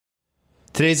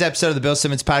Today's episode of the Bill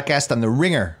Simmons Podcast on the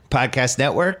Ringer Podcast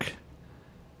Network.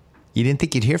 You didn't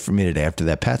think you'd hear from me today after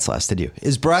that Pats loss, did you?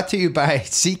 Is brought to you by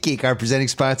SeatGeek, our presenting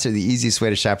sponsor, the easiest way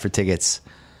to shop for tickets.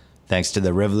 Thanks to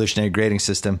the revolutionary grading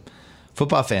system.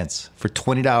 Football fans, for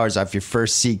 $20 off your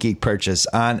first SeatGeek purchase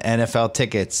on NFL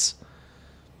tickets,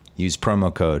 use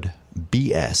promo code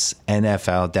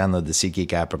BSNFL. Download the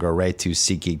SeatGeek app or go right to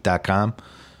SeatGeek.com.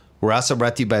 We're also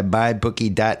brought to you by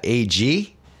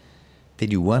MyBookie.ag. They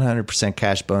do 100%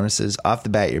 cash bonuses. Off the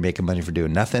bat, you're making money for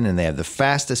doing nothing, and they have the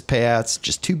fastest payouts,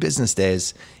 just 2 business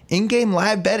days. In-game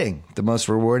live betting, the most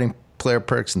rewarding player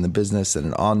perks in the business, and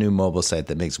an all-new mobile site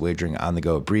that makes wagering on the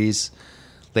go a breeze.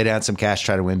 Lay down some cash,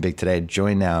 try to win big today.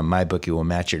 Join now, and MyBookie will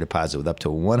match your deposit with up to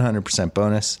a 100%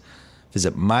 bonus.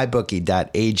 Visit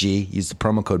MyBookie.ag. Use the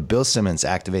promo code BillSimmons.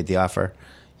 Activate the offer.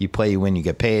 You play, you win, you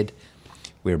get paid.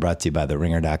 We are brought to you by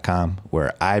TheRinger.com,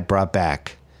 where I brought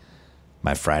back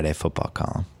my Friday football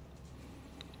column.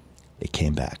 It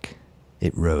came back.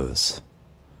 It rose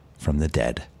from the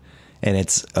dead. And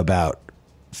it's about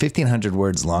 1,500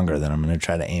 words longer than I'm going to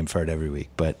try to aim for it every week.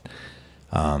 But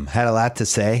had a lot to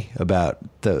say about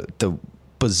the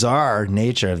bizarre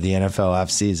nature of the NFL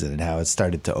offseason and how it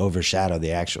started to overshadow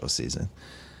the actual season.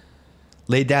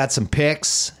 Laid down some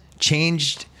picks,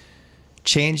 changed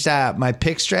my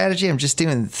pick strategy. I'm just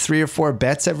doing 3 or 4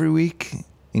 bets every week,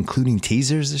 including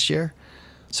teasers this year.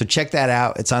 So check that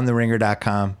out. It's on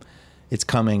TheRinger.com. It's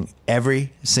coming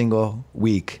every single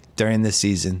week during this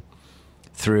season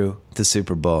through the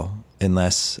Super Bowl,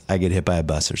 unless I get hit by a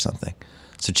bus or something.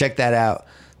 So check that out.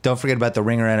 Don't forget about the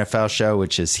Ringer NFL show,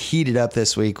 which is heated up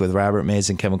this week with Robert Mays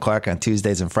and Kevin Clark on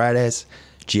Tuesdays and Fridays.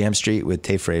 GM Street with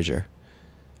Tay Frazier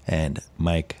and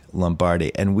Mike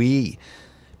Lombardi. And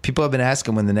people have been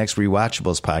asking when the next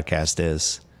Rewatchables podcast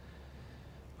is.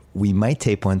 We might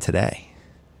tape one today.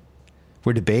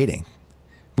 We're debating.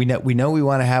 We know we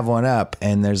want to have one up,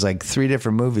 and there's like 3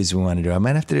 different movies we want to do. I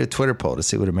might have to do a Twitter poll to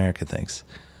see what America thinks.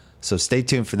 So stay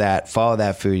tuned for that. Follow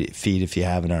that feed if you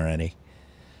haven't already.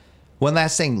 One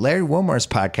last thing. Larry Wilmore's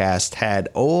podcast had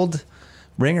old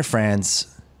Ringer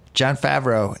friends, John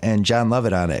Favreau and John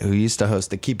Lovett on it, who used to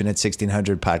host the Keeping It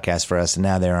 1600 podcast for us, and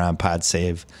now they're on Pod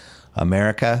Save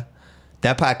America.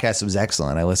 That podcast was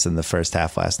excellent. I listened to the first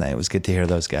half last night. It was good to hear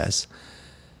those guys.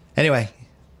 Anyway,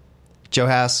 Joe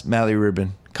House, Mallory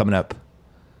Rubin, coming up.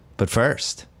 But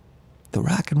first, the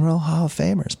Rock and Roll Hall of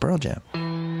Famers, Pearl Jam.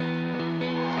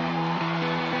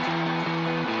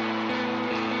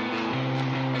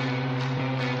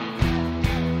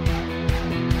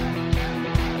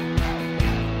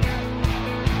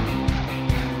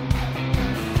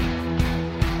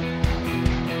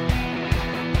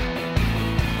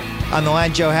 On the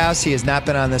line, Joe House. He has not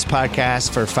been on this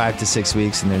podcast for 5 to 6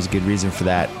 weeks, and there's a good reason for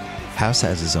that. House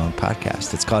has his own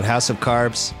podcast. It's called House of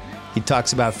Carbs. He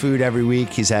talks about food every week.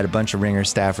 He's had a bunch of Ringer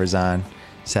staffers on.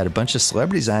 He's had a bunch of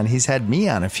celebrities on. He's had me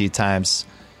on a few times.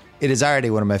 It is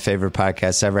already one of my favorite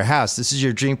podcasts ever. House, this is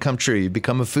your dream come true. You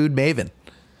become a food maven.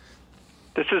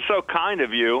 This is so kind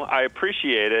of you. I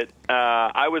appreciate it.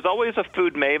 I was always a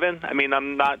food maven. I mean,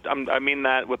 I mean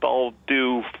that with all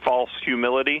due false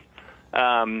humility.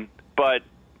 But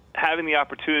having the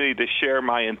opportunity to share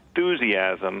my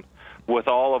enthusiasm with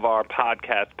all of our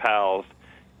podcast pals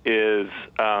is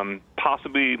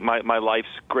possibly my life's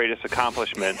greatest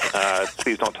accomplishment.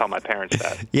 Please don't tell my parents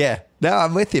that. Yeah. No,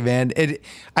 I'm with you, man.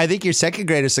 I think your second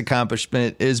greatest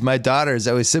accomplishment is my daughter,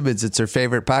 Zoe Simmons. It's her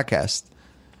favorite podcast.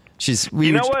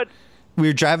 You know what? We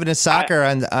were driving to soccer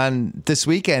on this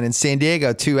weekend in San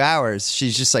Diego, 2 hours.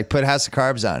 She's just like, put House of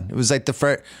Carbs on. It was like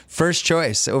the first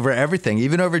choice over everything,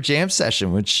 even over Jam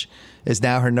Session, which is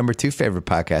now her number 2 favorite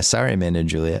podcast. Sorry, Amanda and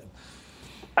Juliet.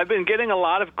 I've been getting a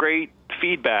lot of great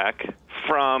feedback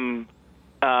from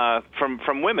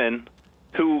women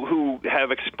who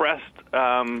have expressed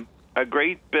a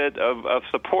great bit of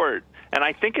support, and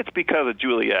I think it's because of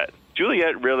Juliet.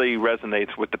 Juliet really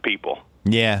resonates with the people.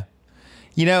 Yeah.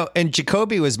 You know, and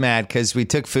Jacoby was mad because we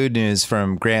took food news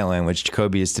from Grantland, which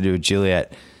Jacoby used to do with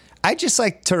Juliet. I just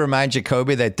like to remind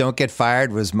Jacoby that "Don't Get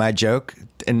Fired" was my joke,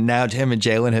 and now him and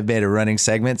Jalen have made a running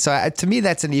segment. So to me,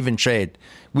 that's an even trade.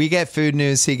 We get food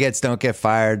news, he gets "Don't Get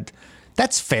Fired."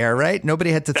 That's fair, right?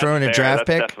 Nobody had to throw in a draft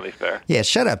pick. That's definitely fair. Yeah,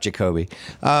 shut up, Jacoby.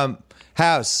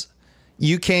 House,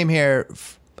 you came here,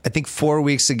 I think 4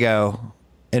 weeks ago,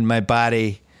 and my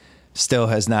body still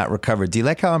has not recovered. Do you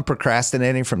like how I'm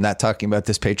procrastinating from not talking about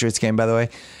this Patriots game, by the way?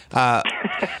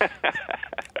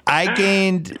 I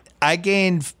gained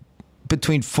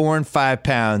between 4 and 5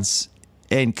 pounds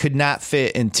and could not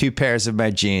fit in 2 pairs of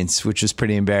my jeans, which was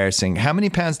pretty embarrassing. How many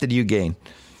pounds did you gain?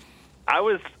 I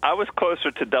was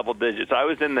closer to double digits. I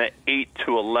was in the 8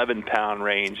 to 11 pound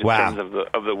range in terms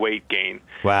of the weight gain.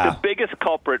 Wow. The biggest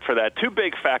culprit for that, two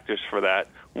big factors for that.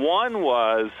 One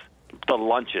was the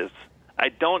lunches. I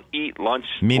don't eat lunch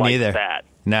Me like neither. that.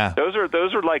 No. Those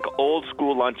are like old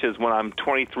school lunches when I'm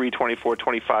 23, 24,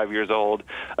 25 years old.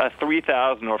 A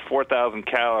 3,000 or 4,000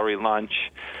 calorie lunch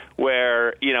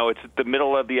where, it's the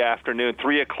middle of the afternoon,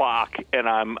 3 o'clock, and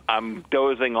I'm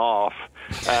dozing off.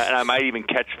 And I might even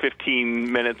catch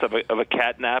 15 minutes of a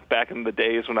cat nap back in the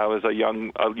days when I was a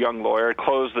young lawyer.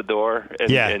 Close the door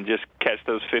and just catch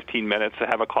those 15 minutes to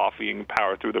have a coffee and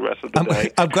power through the rest of the day.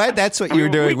 I'm glad that's what you were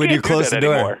doing when you closed the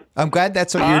door. Anymore. I'm glad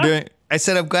that's what you were doing. I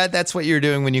said I'm glad that's what you were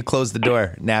doing when you closed the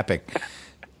door, napping.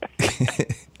 They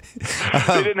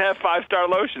didn't have 5-star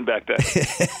lotion back then.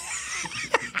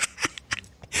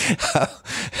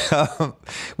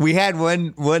 We had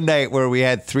one night where we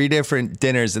had 3 different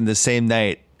dinners in the same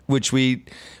night, which we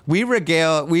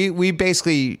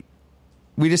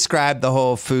described the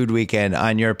whole food weekend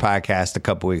on your podcast a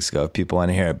couple weeks ago if people want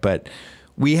to hear it. But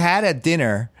we had a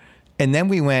dinner and then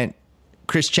we went.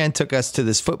 Chris Chen took us to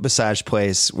this foot massage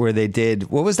place where they did,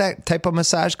 what was that type of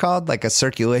massage called? Like a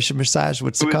circulation massage?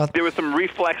 What's it called? There was some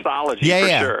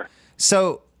reflexology sure.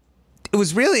 So it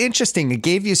was really interesting. It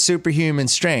gave you superhuman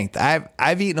strength.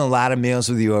 I've eaten a lot of meals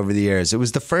with you over the years. It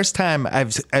was the first time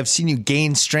I've seen you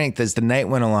gain strength as the night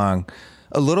went along.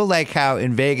 A little like how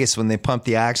in Vegas when they pump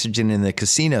the oxygen in the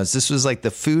casinos. This was like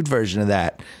the food version of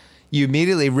that. You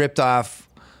immediately ripped off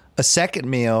a second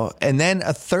meal and then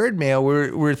a third meal.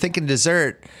 We're thinking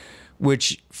dessert,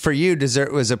 which for you,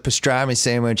 dessert was a pastrami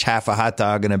sandwich, half a hot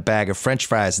dog, and a bag of French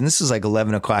fries. And this was like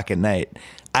 11 o'clock at night.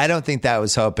 I don't think that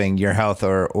was helping your health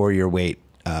or your weight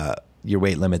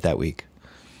limit that week.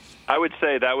 I would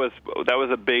say that was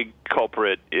a big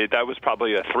culprit. That was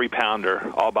probably a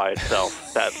 3-pounder all by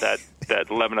itself. that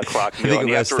 11 o'clock meal. And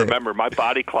you have to remember, my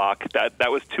body clock.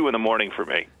 That was 2 a.m. for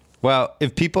me. Well,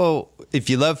 if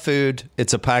you love food,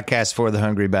 it's a podcast for the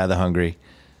hungry by the hungry,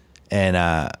 and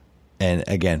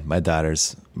again, my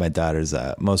daughter's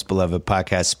most beloved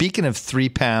podcast. Speaking of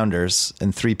 3-pounders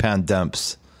and 3-pound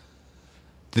dumps,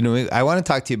 I want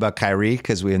to talk to you about Kyrie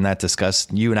because we have not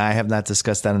discussed. You and I have not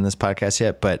discussed that in this podcast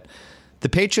yet. But the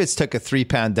Patriots took a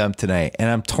 3-pound dump tonight, and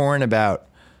I'm torn about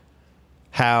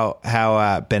how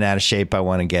bent out of shape I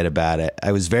want to get about it.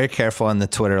 I was very careful on the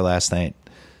Twitter last night,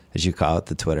 as you call it,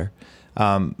 the Twitter.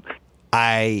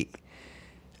 I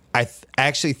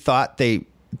actually thought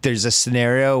there's a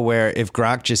scenario where if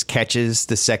Gronk just catches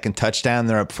the second touchdown,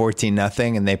 they're up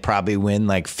 14-0, and they probably win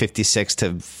like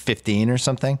 56-15 or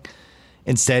something.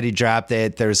 Instead, he dropped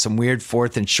it. There was some weird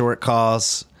 4th and short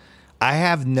calls. I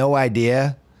have no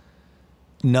idea,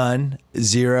 none,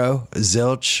 zero,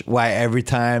 zilch, why every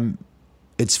time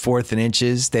it's 4th and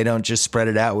inches, they don't just spread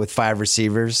it out with 5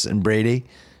 receivers and Brady,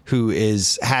 who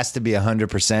has to be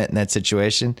 100% in that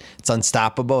situation. It's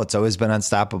unstoppable. It's always been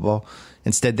unstoppable.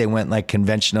 Instead, they went like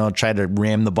conventional, tried to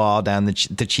ram the ball down.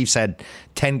 The Chiefs had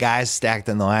 10 guys stacked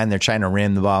in the line. They're trying to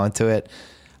ram the ball into it.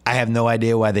 I have no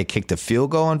idea why they kicked a field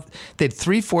goal. They had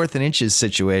 3 4th and inches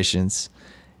situations,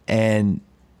 and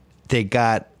they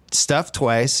got stuffed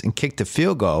twice and kicked a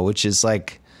field goal, which is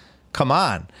like, come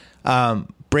on.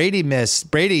 Brady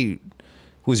missed. Brady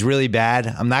was really bad.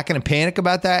 I'm not going to panic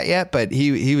about that yet, but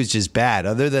he was just bad.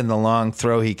 Other than the long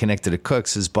throw he connected to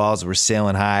Cooks, his balls were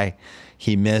sailing high.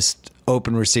 He missed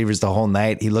open receivers the whole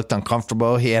night. He looked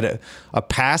uncomfortable. He had a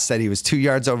pass that he was 2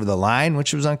 yards over the line,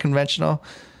 which was unconventional.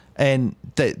 And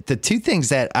the 2 things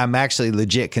that I'm actually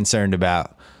legit concerned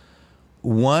about,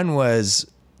 one was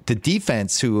the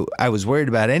defense, who I was worried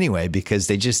about anyway because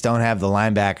they just don't have the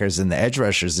linebackers and the edge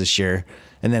rushers this year.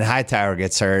 And then Hightower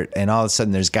gets hurt, and all of a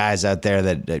sudden there's guys out there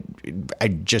that I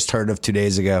just heard of 2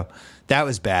 days ago. That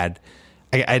was bad.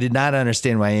 I did not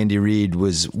understand why Andy Reid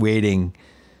was waiting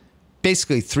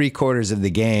basically 3/4 of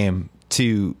the game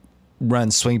to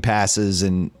run swing passes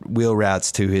and wheel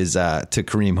routes to to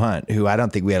Kareem Hunt, who I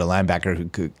don't think we had a linebacker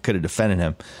who could have defended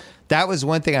him. That was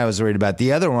one thing I was worried about.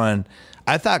 The other one,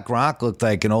 I thought Gronk looked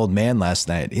like an old man last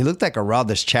night. He looked like a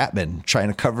Aroldis Chapman trying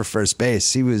to cover first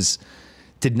base.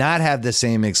 Did not have the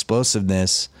same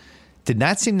explosiveness, did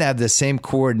not seem to have the same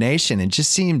coordination. It just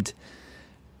seemed,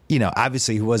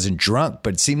 obviously he wasn't drunk,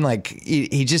 but it seemed like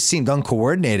he just seemed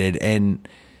uncoordinated and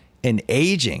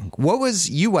aging.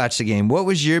 You watched the game. What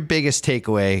was your biggest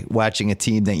takeaway watching a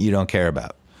team that you don't care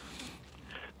about?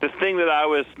 The thing that I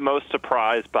was most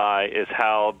surprised by is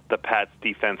how the Pats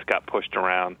defense got pushed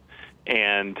around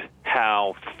and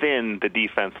how thin the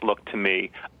defense looked to me.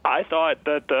 I thought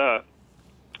that the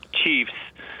Chiefs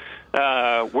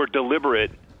were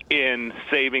deliberate in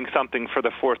saving something for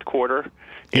the fourth quarter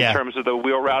in terms of the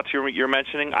wheel routes you're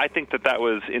mentioning. I think that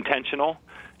was intentional.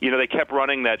 They kept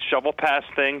running that shovel pass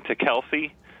thing to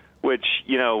Kelsey, which,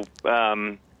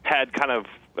 had kind of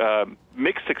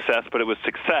mixed success, but it was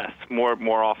success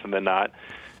more often than not.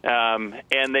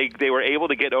 And they were able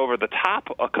to get over the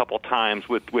top a couple times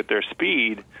with their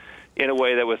speed in a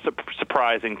way that was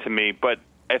surprising to me. But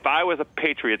if I was a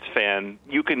Patriots fan,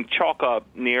 you can chalk up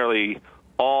nearly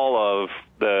all of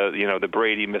the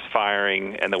Brady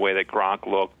misfiring and the way that Gronk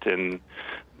looked and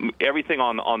everything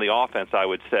on the offense. I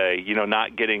would say,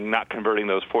 not converting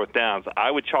those fourth downs. I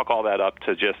would chalk all that up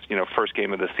to just first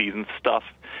game of the season stuff.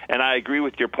 And I agree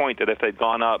with your point that if they'd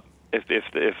gone up, if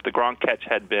the Gronk catch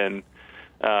had been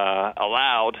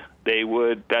allowed, they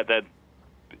would have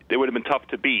been tough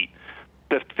to beat.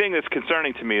 The thing that's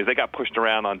concerning to me is they got pushed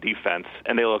around on defense,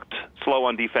 and they looked slow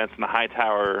on defense, and the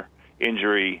Hightower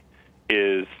injury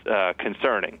is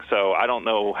concerning. So I don't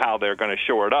know how they're going to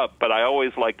shore it up, but I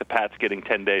always like the Pats getting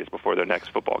 10 days before their next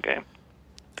football game.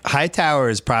 Hightower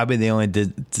is probably the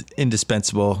only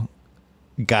indispensable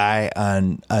guy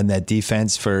on that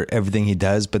defense for everything he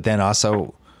does, but then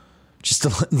also just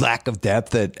a lack of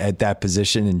depth at that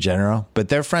position in general. But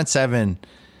their front seven,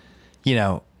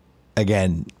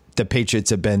 again, the Patriots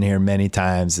have been here many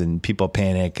times, and people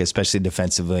panic, especially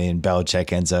defensively, and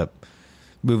Belichick ends up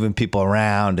moving people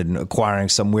around and acquiring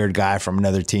some weird guy from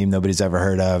another team nobody's ever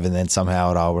heard of, and then somehow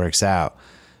it all works out.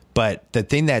 But the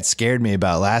thing that scared me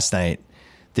about last night,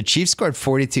 the Chiefs scored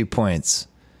 42 points.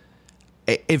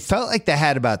 It felt like they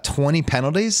had about 20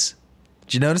 penalties.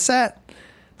 Did you notice that?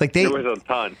 Like there was a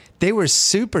ton. They were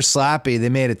super sloppy. They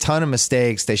made a ton of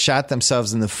mistakes. They shot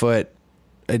themselves in the foot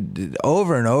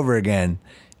over and over again,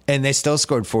 and they still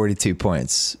scored 42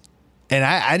 points. And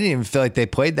I didn't even feel like they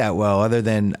played that well, other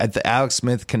than Alex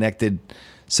Smith connected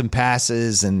some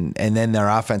passes, and then their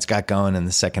offense got going in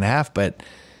the second half. But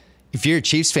if you're a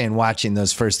Chiefs fan watching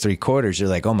those first three quarters, you're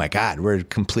like, oh, my God, we're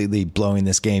completely blowing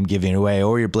this game, giving it away,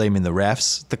 or you're blaming the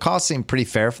refs. The call seemed pretty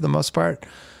fair for the most part.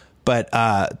 But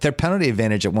their penalty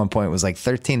advantage at one point was like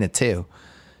 13-2.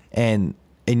 And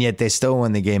yet they still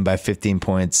won the game by 15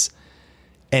 points.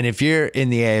 And if you're in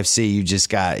the AFC, you just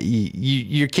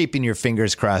you're keeping your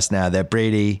fingers crossed now that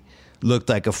Brady looked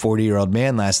like a 40-year-old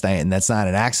man last night, and that's not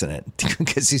an accident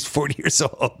because he's 40 years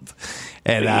old.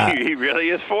 And he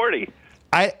really is 40.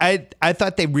 I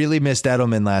thought they really missed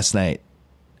Edelman last night,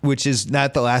 which is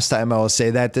not the last time I will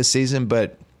say that this season,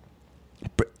 but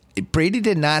Brady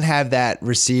did not have that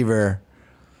receiver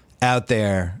out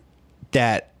there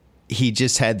that he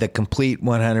just had the complete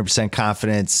 100%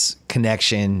 confidence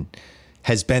connection,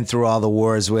 has been through all the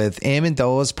wars with.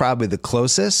 Amendola is probably the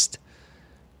closest,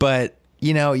 but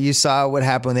you saw what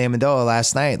happened with Amendola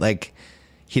last night. Like,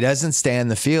 he doesn't stay on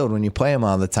the field when you play him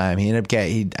all the time. He ended up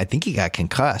I think he got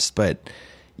concussed, but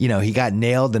he got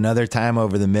nailed another time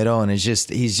over the middle, and he's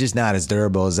just not as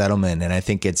durable as Edelman. And I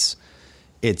think it's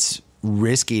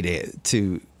risky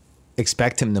to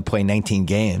expect him to play 19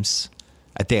 games.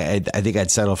 I think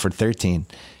I'd settle for 13.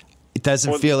 It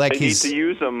doesn't feel like they need to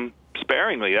use him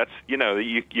sparingly. That's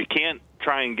you can't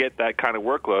try and get that kind of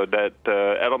workload. That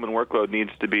Edelman workload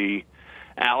needs to be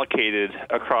allocated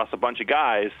across a bunch of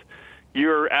guys.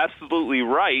 You're absolutely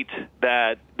right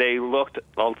that they looked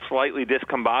slightly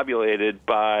discombobulated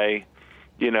by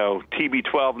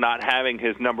TB12 not having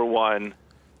his number one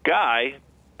guy.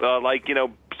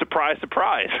 Surprise,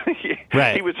 surprise.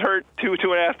 Right. He was hurt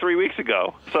 2.5, 3 weeks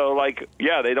ago. So,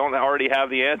 they don't already have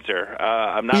the answer.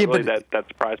 I'm not really that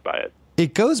surprised by it.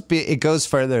 It goes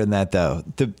further than that, though.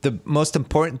 The most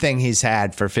important thing he's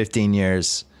had for 15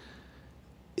 years,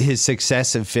 his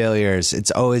success and failures, it's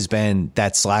always been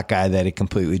that slot guy that he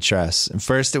completely trusts. And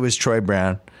first it was Troy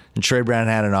Brown, and Troy Brown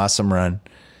had an awesome run.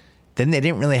 Then they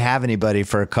didn't really have anybody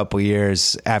for a couple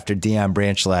years after Deion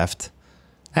Branch left.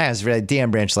 It was really Deion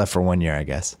Branch left for 1 year, I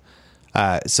guess.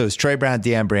 So it's Troy Brown,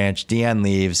 Deion Branch. Deion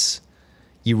leaves.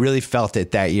 You really felt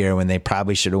it that year when they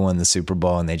probably should have won the Super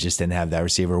Bowl, and they just didn't have that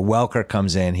receiver. Welker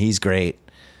comes in. He's great.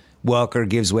 Welker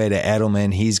gives way to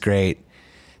Edelman. He's great.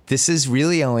 This is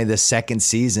really only the second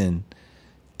season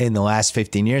in the last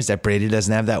 15 years that Brady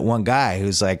doesn't have that one guy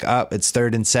who's like, it's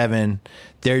 3rd and 7.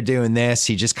 They're doing this.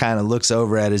 He just kind of looks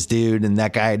over at his dude, and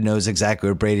that guy knows exactly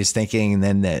what Brady's thinking,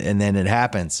 and then it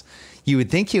happens. You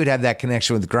would think he would have that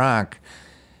connection with Gronk.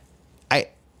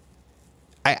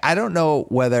 I don't know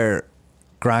whether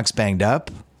Gronk's banged up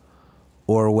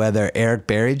or whether Eric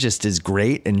Berry just is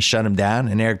great and shut him down,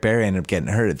 and Eric Berry ended up getting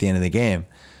hurt at the end of the game.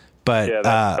 But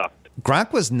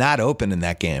Gronk was not open in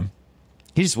that game.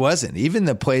 He just wasn't. Even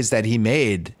the plays that he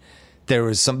made, there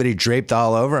was somebody draped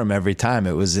all over him every time.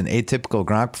 It was an atypical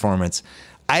Gronk performance.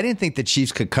 I didn't think the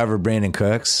Chiefs could cover Brandon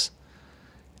Cooks.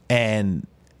 and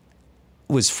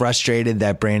was frustrated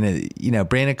that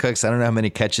Brandon Cooks, I don't know how many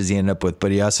catches he ended up with,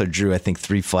 but he also drew, I think,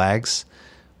 3 flags.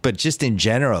 But just in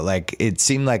general, like, it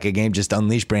seemed like a game just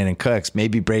unleashed Brandon Cooks.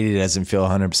 Maybe Brady doesn't feel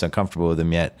 100% comfortable with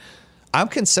him yet. I'm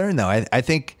concerned, though. I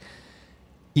think,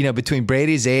 between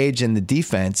Brady's age and the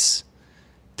defense,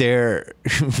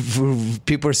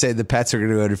 people are saying the Pats are going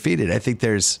to go undefeated. I think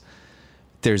there's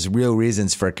real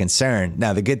reasons for concern.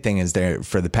 Now, the good thing is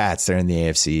for the Pats, they're in the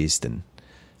AFC East, and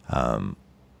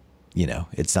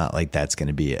it's not like that's going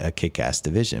to be a kick-ass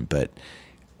division. But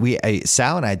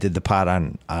Sal and I did the pod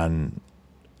on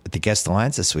the Guest the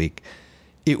Lines this week.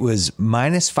 It was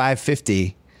minus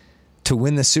 550 to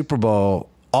win the Super Bowl.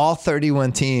 All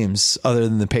 31 teams other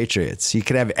than the Patriots. You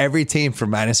could have every team for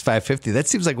minus 550. That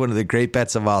seems like one of the great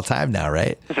bets of all time now,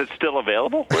 right? Is it still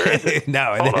available? Where is it?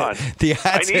 No. Hold on.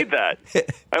 I need that.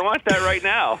 I want that right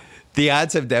now. The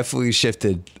odds have definitely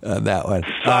shifted on that one.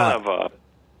 Son of a...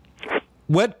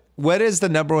 What is the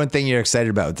number one thing you're excited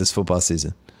about with this football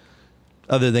season,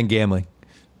 other than gambling?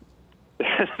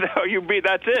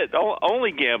 That's it.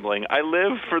 Only gambling. I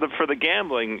live for the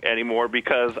gambling anymore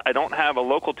because I don't have a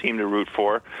local team to root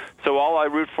for. So all I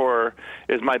root for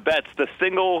is my bets. The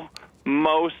single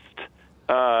most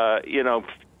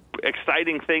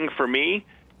exciting thing for me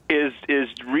is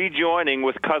rejoining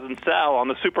with Cousin Sal on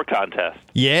the Super Contest.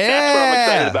 Yeah, that's what I'm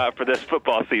excited about for this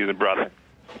football season, brother.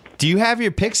 Do you have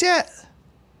your picks yet?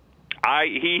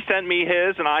 He sent me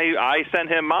his, and I sent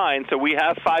him mine. So we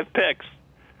have 5 picks.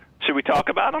 Should we talk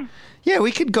about them? Yeah,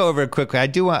 we could go over it quickly. I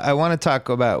want to talk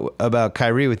about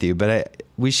Kyrie with you, but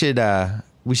we should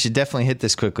definitely hit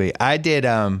this quickly. I did.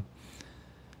 I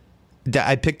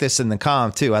picked this in the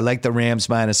column too. I like the Rams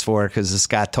 -4 because of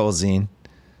Scott Tolzien.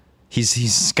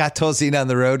 He's Scott Tolzien on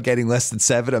the road getting less than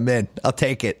 7. I'm in. I'll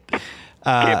take it.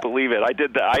 Can't believe it. I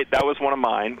did that. That was one of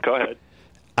mine. Go ahead.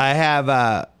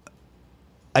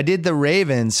 I did the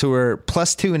Ravens, who are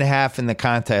plus 2.5 in the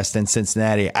contest in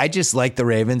Cincinnati. I just like the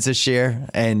Ravens this year,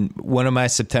 and one of my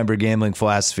September gambling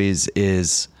philosophies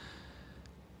is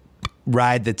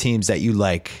ride the teams that you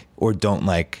like or don't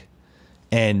like.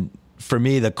 And for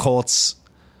me, the Colts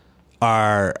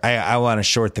are I want to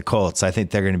short the Colts. I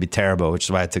think they're going to be terrible, which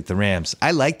is why I took the Rams.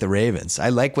 I like the Ravens. I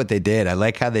like what they did. I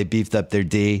like how they beefed up their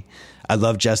D. I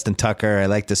love Justin Tucker. I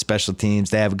like the special teams.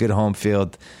 They have a good home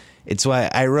field. It's why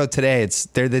I wrote today,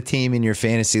 they're the team in your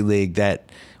fantasy league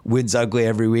that wins ugly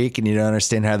every week and you don't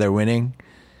understand how they're winning,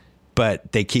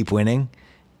 but they keep winning.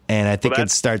 And I think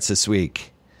it starts this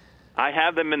week. I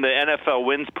have them in the NFL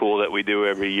wins pool that we do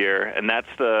every year, and that's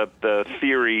the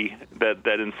theory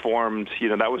that informs,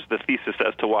 that was the thesis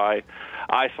as to why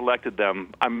I selected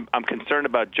them. I'm concerned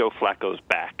about Joe Flacco's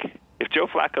back. If Joe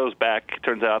Flacco's back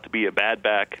turns out to be a bad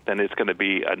back, then it's going to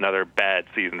be another bad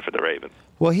season for the Ravens.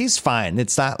 Well, he's fine.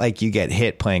 It's not like you get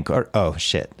hit playing. Oh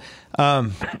shit!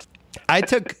 I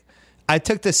took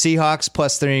the Seahawks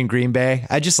 +3 in Green Bay.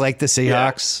 I just like the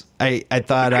Seahawks. Yeah. I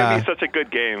thought it's gonna be such a good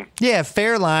game. Yeah,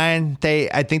 fair line.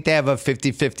 I think they have a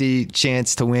 50-50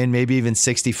 chance to win, maybe even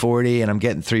 60-40, and I'm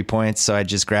getting 3 points, so I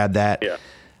just grabbed that. Yeah.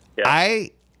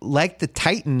 I like the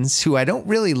Titans, who I don't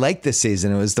really like this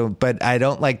season. But I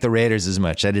don't like the Raiders as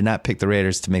much. I did not pick the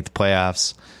Raiders to make the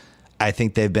playoffs. I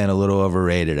think they've been a little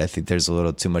overrated. I think there's a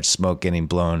little too much smoke getting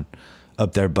blown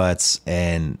up their butts,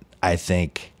 and I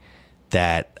think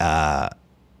that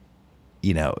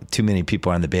too many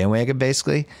people are on the bandwagon.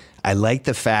 Basically, I like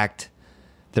the fact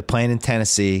they're playing in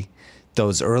Tennessee.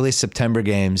 Those early September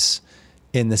games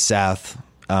in the South.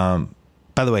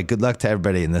 By the way, good luck to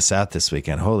everybody in the South this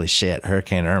weekend. Holy shit,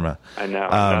 Hurricane Irma. I know,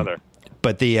 another.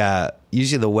 But the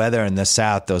usually the weather in the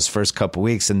South those first couple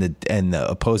weeks, and the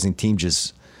opposing team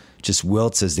just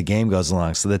wilts as the game goes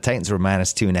along. So the Titans were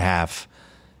 -2.5,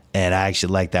 and I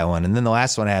actually like that one. And then the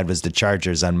last one I had was the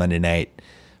Chargers on Monday night,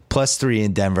 +3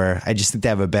 in Denver. I just think they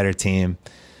have a better team.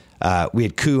 We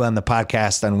had Koo on the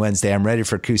podcast on Wednesday. I'm ready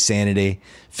for Koo sanity.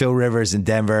 Phil Rivers in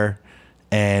Denver,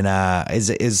 and is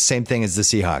the same thing as the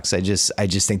Seahawks. I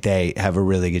just think they have a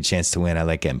really good chance to win. I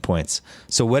like getting points.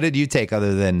 So what did you take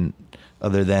other than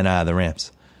the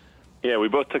Rams? Yeah, we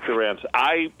both took the Rams.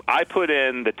 I put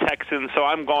in the Texans, so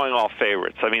I'm going all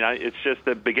favorites. I mean, it's just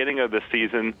the beginning of the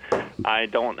season. I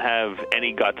don't have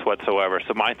any guts whatsoever.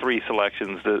 So my 3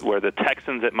 selections were the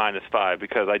Texans at -5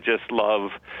 because I just love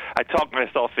 – I talked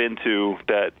myself into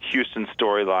that Houston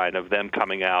storyline of them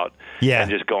coming out and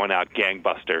just going out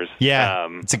gangbusters. Yeah,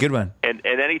 it's a good one. And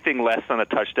anything less than a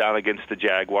touchdown against the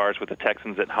Jaguars with the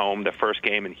Texans at home, the first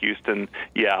game in Houston,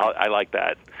 I like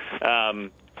that.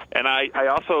 And I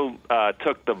also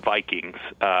took the Vikings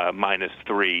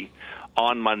 -3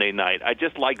 on Monday night. I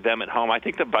just like them at home. I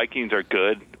think the Vikings are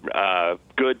good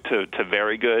to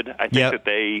very good. I think that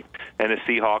they and the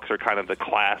Seahawks are kind of the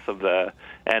class of the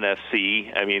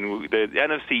NFC. I mean, the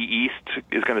NFC East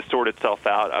is going to sort itself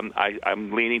out.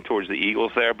 I'm leaning towards the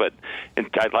Eagles there, but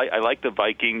I like the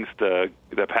Vikings, the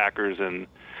Packers, and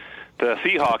the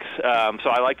Seahawks. So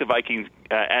I like the Vikings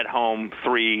at home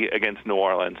 3 against New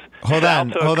Orleans. Hold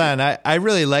on. I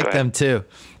really like them too.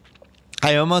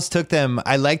 I almost took them.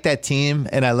 I like that team,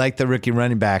 and I like the rookie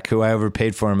running back who I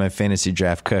overpaid for in my fantasy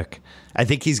draft, Cook. I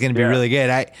think he's going to be really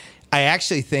good. I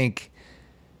actually think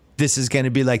this is going to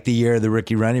be like the year of the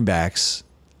rookie running backs.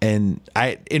 And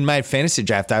in my fantasy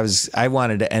draft, I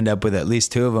wanted to end up with at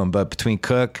least 2 of them. But between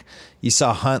Cook, you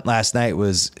saw Hunt last night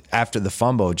was, after the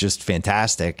fumble, just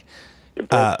fantastic.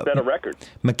 Set a record.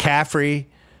 McCaffrey,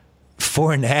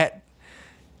 Fournette,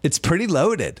 it's pretty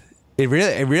loaded. It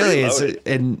really is,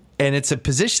 and it's a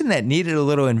position that needed a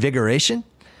little invigoration.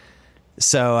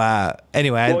 So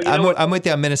anyway, I'm with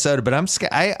you on Minnesota, but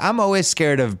I'm always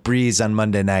scared of Breeze on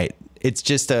Monday night. It's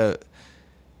just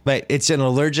it's an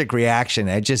allergic reaction.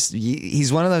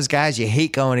 He's one of those guys you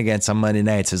hate going against on Monday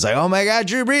nights. It's like, oh my God,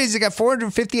 Drew Brees, he got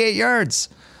 458 yards.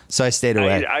 So I stayed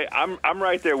away. I'm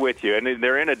right there with you, and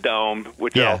they're in a dome,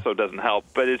 which also doesn't help.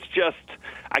 But it's just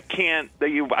I can't.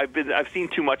 I've seen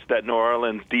too much of that New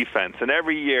Orleans defense, and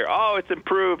every year, it's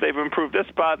improved. They've improved this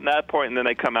spot and that point, and then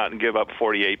they come out and give up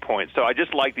 48 points. So I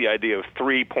just like the idea of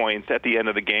 3 points at the end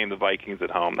of the game. The Vikings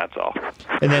at home. That's all.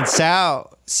 And then Sal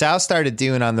started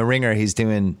doing on the Ringer. He's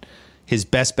doing his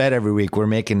best bet every week. We're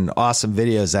making awesome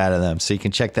videos out of them, so you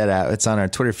can check that out. It's on our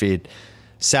Twitter feed.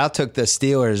 Sal took the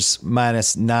Steelers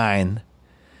 -9,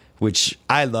 which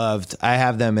I loved. I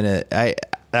have them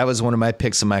that was one of my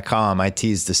picks in my column. I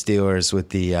teased the Steelers with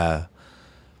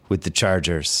the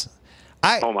Chargers.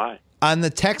 On the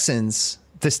Texans,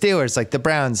 the Steelers, like the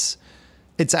Browns,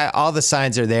 it's all the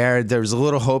signs are there. There was a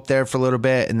little hope there for a little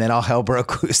bit, and then all hell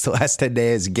broke loose the last 10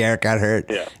 days. Garrett got hurt,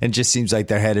 and it just seems like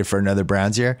they're headed for another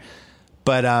Browns year.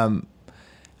 But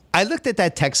I looked at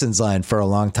that Texans line for a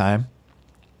long time.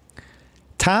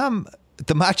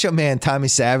 The Macho Man, Tommy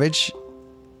Savage,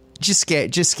 just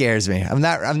scares me. I'm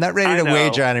not ready to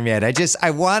wager on him yet. I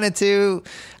wanted to.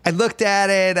 I looked at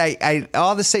it. I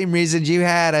all the same reasons you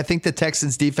had. I think the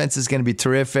Texans defense is going to be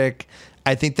terrific.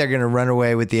 I think they're going to run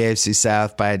away with the AFC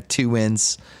South by 2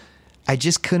 wins. I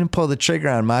just couldn't pull the trigger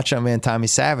on Macho Man Tommy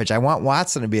Savage. I want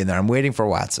Watson to be in there. I'm waiting for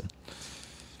Watson.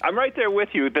 I'm right there with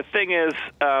you. The thing is,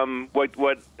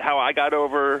 how I got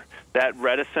over that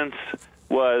reticence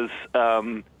was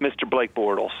Mr. Blake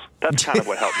Bortles. That's kind of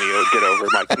what helped me get over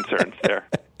my concerns there.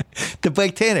 The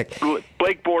Blake Tannick.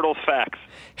 Blake Bortles facts.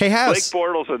 Hey, House. Blake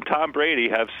Bortles and Tom Brady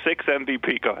have 6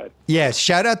 MVP. Go ahead. Yeah,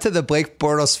 shout out to the Blake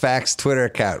Bortles facts Twitter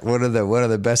account. One of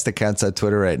the best accounts on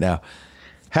Twitter right now.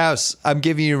 House, I'm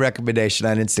giving you a recommendation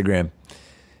on Instagram.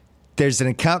 There's an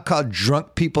account called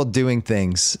Drunk People Doing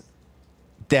Things.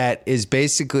 That is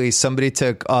basically somebody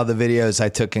took all the videos I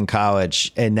took in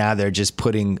college, and now they're just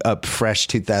putting up fresh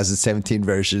 2017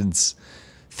 versions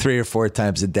 3 or 4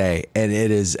 times a day, and it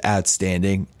is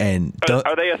outstandanding. And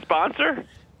are they a sponsor?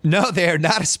 No, they are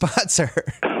not a sponsor.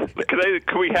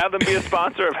 Can we have them be a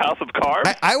sponsor of House of Cards?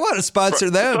 I want to sponsor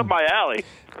them. It's up my alley.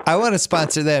 I want to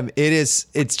sponsor them. It's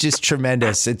just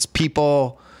tremendous. It's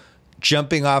people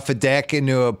jumping off a deck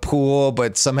into a pool,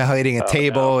 but somehow hitting a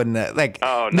table, and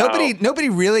nobody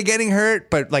really getting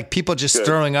hurt, but like people just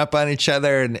throwing up on each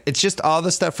other, and it's just all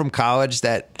the stuff from college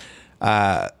that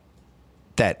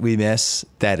we miss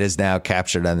that is now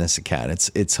captured on this account.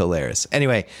 It's hilarious.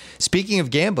 Anyway, speaking of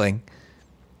gambling,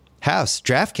 House,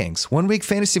 DraftKings, 1 week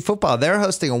fantasy football. They're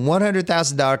hosting a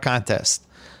 $100,000 contest,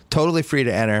 totally free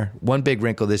to enter. One big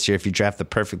wrinkle this year: if you draft the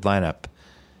perfect lineup,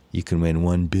 you can win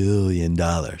 $1 billion.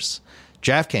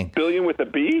 DraftKings. Billion with a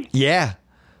B? Yeah.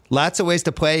 Lots of ways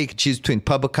to play. You can choose between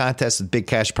public contests with big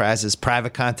cash prizes,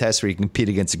 private contests where you can compete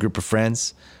against a group of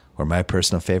friends, or my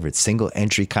personal favorite, single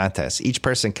entry contests. Each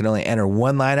person can only enter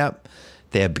one lineup.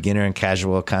 They have beginner and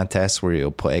casual contests where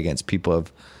you'll play against people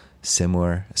of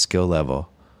similar skill level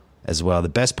as well. The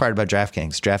best part about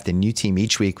DraftKings, draft a new team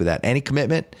each week without any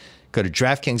commitment. Go to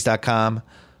DraftKings.com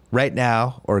right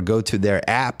now, or go to their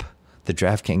app, the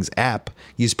DraftKings app.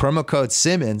 Use promo code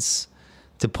Simmons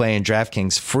to play in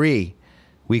DraftKings free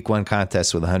Week 1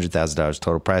 contest with $100,000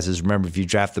 total prizes. Remember, if you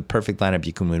draft the perfect lineup,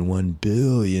 you can win $1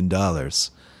 billion.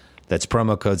 That's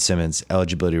promo code Simmons.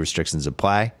 Eligibility restrictions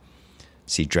apply.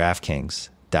 See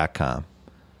DraftKings.com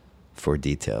for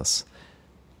details.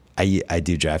 I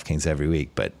do DraftKings every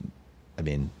week, but I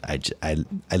mean,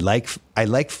 I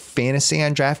like fantasy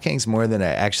on DraftKings more than I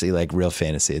actually like real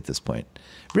fantasy at this point.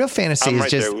 Real fantasy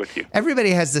is just everybody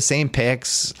has the same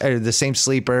picks or the same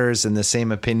sleepers and the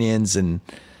same opinions. And,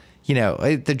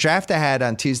 the draft I had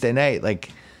on Tuesday night,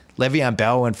 like Le'Veon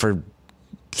Bell went for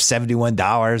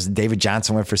 $71 and David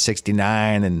Johnson went for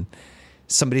 $69 and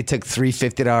somebody took three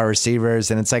 $50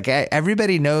 receivers. And it's like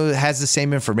everybody has the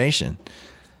same information.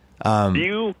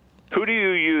 Who do you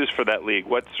use for that league?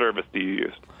 What service do you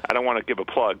use? I don't want to give a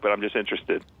plug, but I'm just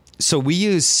interested. So we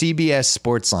use CBS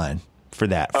Sportsline for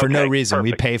that for no reason.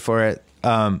 Perfect. We pay for it.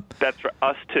 That's for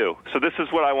us too. So this is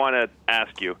what I want to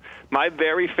ask you. My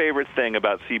very favorite thing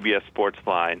about CBS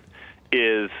Sportsline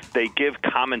is they give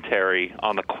commentary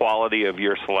on the quality of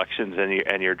your selections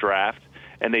and your draft,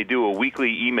 and they do a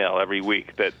weekly email every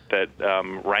week that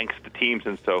ranks the teams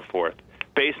and so forth,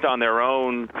 based on their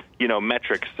own,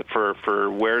 metrics for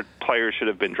where players should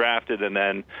have been drafted and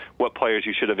then what players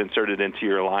you should have inserted into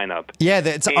your lineup. Yeah,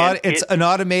 it's an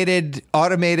automated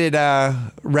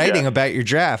writing about your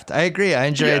draft. I agree. I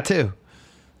enjoy it too.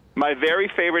 My very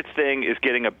favorite thing is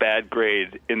getting a bad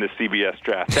grade in the CBS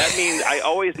draft. That means I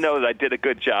always know that I did a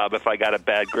good job if I got a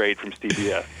bad grade from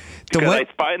CBS. Because I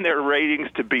find their ratings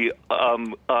to be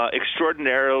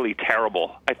extraordinarily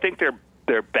terrible. I think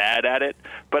they're bad at it,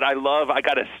 but I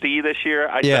got a C this year.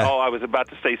 I was about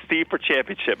to say C for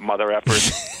championship, mother effort.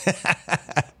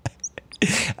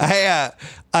 I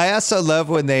also love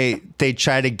when they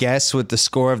try to guess what the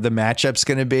score of the matchup's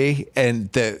going to be,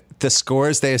 and the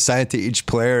scores they assign to each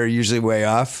player are usually way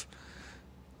off.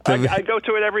 I go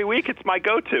to it every week. It's my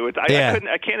go-to.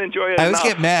 I can't enjoy it enough. I always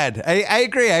get mad. I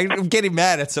agree. I'm getting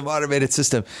mad at some automated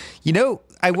system.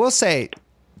 I will say,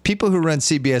 people who run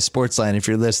CBS Sportsline, if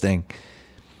you're listening,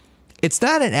 it's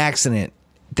not an accident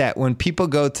that when people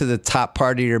go to the top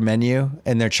part of your menu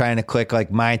and they're trying to click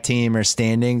like my team or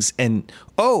standings and,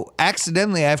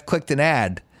 accidentally I've clicked an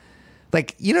ad.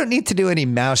 Like, you don't need to do any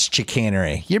mouse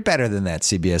chicanery. You're better than that,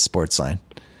 CBS Sportsline.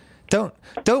 Don't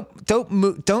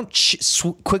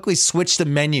quickly switch the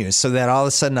menus so that all of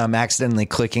a sudden I'm accidentally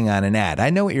clicking on an ad. I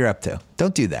know what you're up to.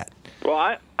 Don't do that. Well,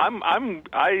 I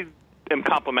am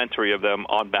complimentary of them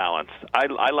on balance.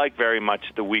 I like very much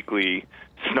the weekly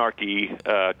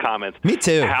snarky comments. Me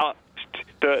too.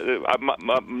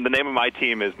 The name of my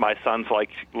team is my son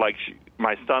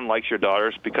likes your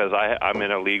daughters, because I'm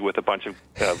in a league with a bunch of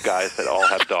guys that all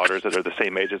have daughters that are the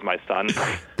same age as my son.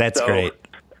 That's great.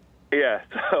 Yeah,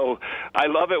 so I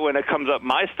love it when it comes up.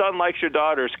 My son likes your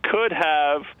daughters. Could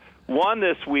have won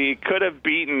this week. Could have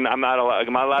beaten. Am I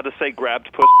allowed to say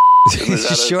grabbed pussy?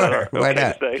 Sure. Why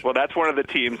not? Well, that's one of the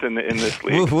teams in this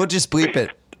league. We'll just bleep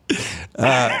it.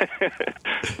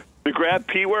 The grab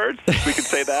P words. We could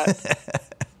say that.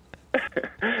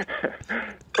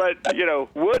 But,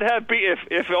 would have been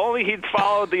if only he'd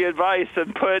followed the advice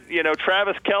and put,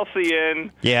 Travis Kelce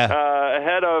in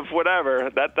ahead of whatever.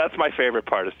 That's my favorite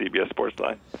part of CBS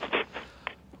Sportsline.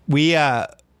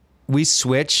 We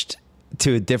switched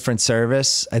to a different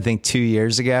service, I think 2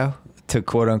 years ago, to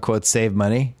quote unquote save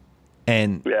money.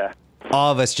 And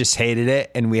all of us just hated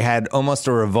it. And we had almost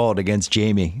a revolt against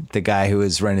Jamie, the guy who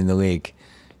was running the league,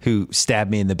 who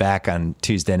stabbed me in the back on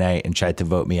Tuesday night and tried to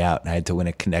vote me out, and I had to win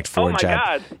a Connect Four job. Oh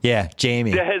my God! Yeah, Jamie.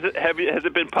 Has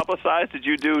it been publicized? Did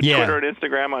you do Twitter and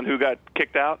Instagram on who got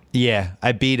kicked out? Yeah,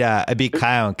 I beat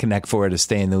Kyle in Connect Four to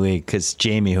stay in the league because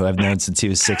Jamie, who I've known since he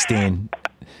was 16,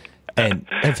 and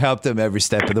I've helped him every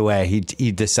step of the way.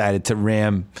 He decided to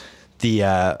ram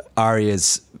the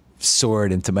Arya's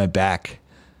sword into my back.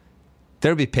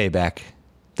 There'll be payback.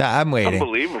 I'm waiting.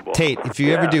 Unbelievable. Tate, if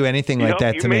you ever do anything like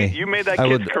that to me, you made that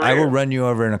kid's career. I will run you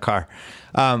over in a car.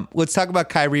 Let's talk about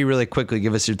Kyrie really quickly.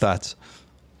 Give us your thoughts.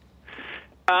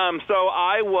 So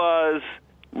I was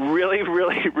really,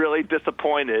 really, really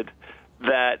disappointed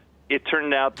that it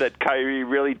turned out that Kyrie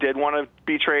really did want to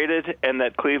be traded and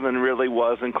that Cleveland really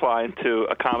was inclined to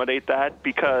accommodate that,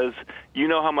 because you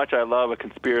know how much I love a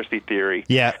conspiracy theory.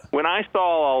 Yeah. When I saw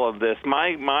all of this,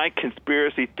 my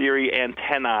conspiracy theory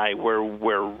antennae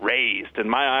were raised and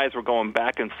my eyes were going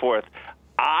back and forth.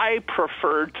 I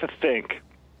preferred to think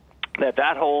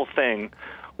that whole thing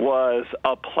was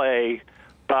a play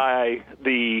by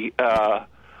the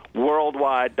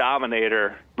worldwide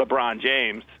dominator LeBron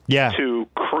James to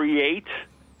create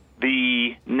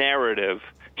the narrative.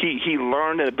 He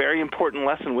learned a very important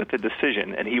lesson with the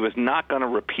decision, and he was not going to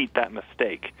repeat that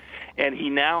mistake. And he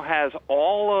now has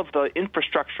all of the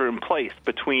infrastructure in place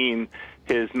between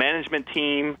his management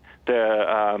team,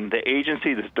 the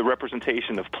agency, the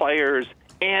representation of players,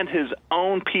 and his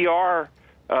own PR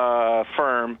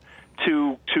firm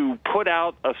to put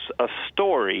out a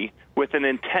story with an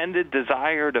intended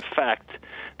desired effect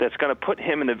that's going to put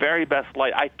him in the very best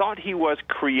light. I thought he was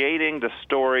creating the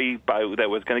story that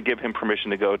was going to give him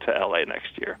permission to go to L.A.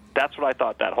 next year. That's what I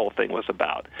thought that whole thing was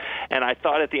about. And I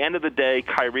thought at the end of the day,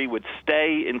 Kyrie would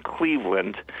stay in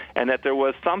Cleveland and that there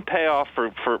was some payoff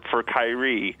for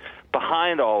Kyrie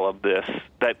behind all of this,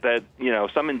 that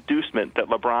some inducement that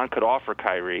LeBron could offer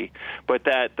Kyrie, but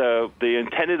that the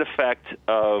intended effect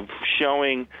of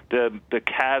showing the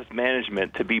Cavs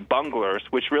management to be bunglers,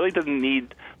 which really doesn't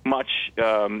need much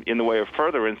in the way of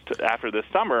furtherance after this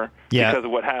summer because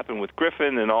of what happened with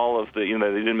Griffin and all of the,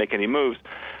 they didn't make any moves.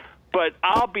 But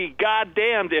I'll be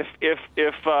goddamned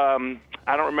if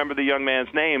I don't remember the young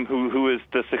man's name who is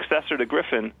the successor to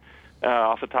Griffin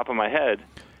off the top of my head.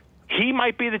 He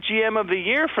might be the GM of the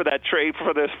year for that trade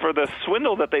for the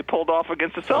swindle that they pulled off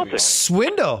against the Celtics.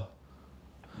 Swindle.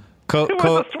 It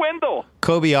was a swindle.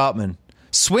 Kobe Altman.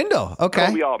 Swindle. Okay.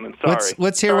 Kobe Altman. Sorry.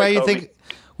 Let's hear why you think.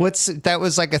 That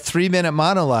was like a 3-minute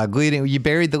monologue leading. You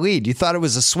buried the lead. You thought it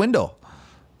was a swindle.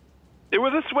 It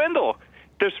was a swindle.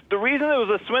 The reason it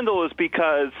was a swindle is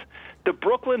because the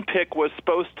Brooklyn pick was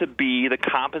supposed to be the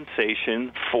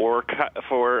compensation for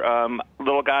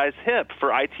little guy's hip,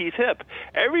 for IT's hip.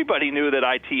 Everybody knew that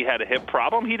IT had a hip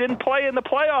problem. He didn't play in the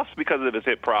playoffs because of his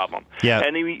hip problem. Yeah.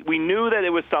 And we knew that it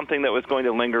was something that was going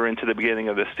to linger into the beginning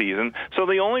of the season. So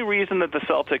the only reason that the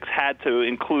Celtics had to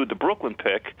include the Brooklyn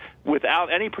pick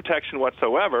without any protection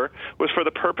whatsoever was for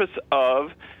the purpose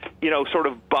of, sort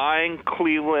of buying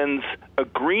Cleveland's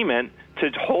agreement to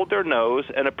hold their nose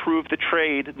and approve the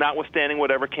trade, notwithstanding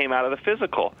whatever came out of the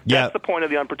physical. Yeah. That's the point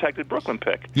of the unprotected Brooklyn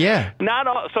pick. Yeah.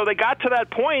 So they got to that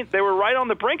point. They were right on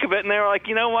the brink of it, and they were like,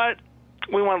 you know what?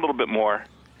 We want a little bit more.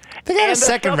 They got a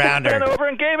second rounder. Went over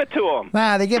and gave it to them.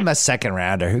 Nah, they gave him a second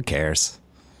rounder. Who cares?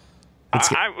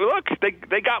 Look,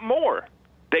 they got more.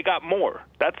 They got more.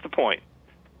 That's the point.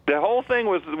 The whole thing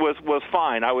was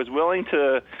fine. I was willing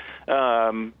to,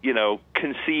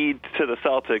 concede to the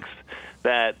Celtics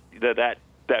that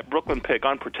Brooklyn pick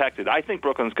unprotected. I think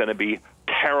Brooklyn's going to be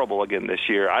terrible again this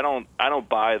year. I don't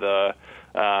buy the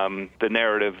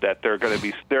narrative that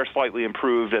they're slightly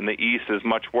improved and the East is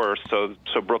much worse. So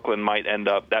Brooklyn might end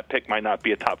up, that pick might not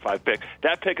be a top 5 pick.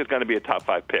 That pick is going to be a top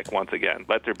 5 pick once again.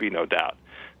 Let there be no doubt.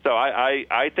 So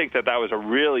I think that was a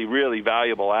really, really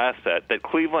valuable asset that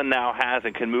Cleveland now has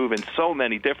and can move in so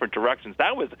many different directions.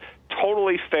 That was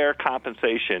totally fair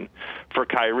compensation for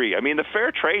Kyrie. I mean, the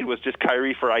fair trade was just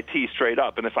Kyrie for IT straight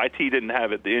up. And if IT didn't have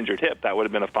the injured hip, that would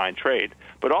have been a fine trade.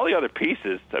 But all the other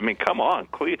pieces, I mean, come on.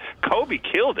 Kobe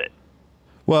killed it.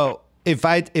 Well, if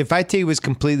IT was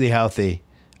completely healthy,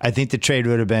 I think the trade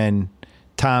would have been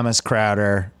Thomas,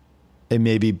 Crowder, and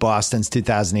maybe Boston's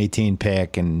 2018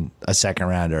 pick and a second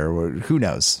rounder, or who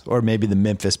knows, or maybe the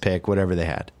Memphis pick, whatever they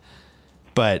had.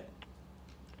 But,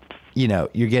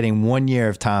 you're getting 1 year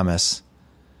of Thomas,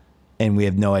 and we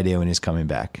have no idea when he's coming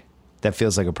back. That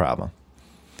feels like a problem.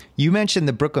 You mentioned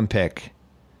the Brooklyn pick.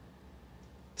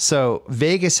 So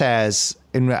Vegas has,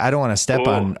 and I don't want to step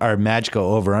on our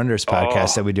magical over-unders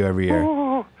podcast that we do every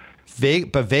year.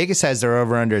 But Vegas has their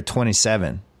over-under at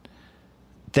 27.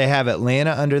 They have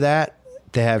Atlanta under that.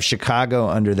 They have Chicago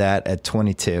under that at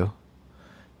 22.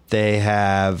 They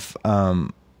have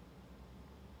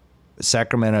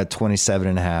Sacramento at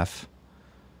 27.5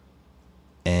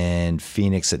 and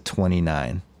Phoenix at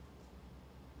 29.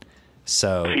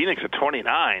 So Phoenix at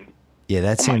 29. Yeah,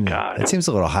 that seems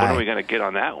a little high. When are we going to get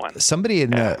on that one? Somebody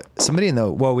in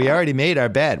the well, we already made our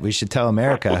bet. We should tell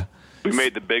America. We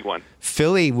made the big one.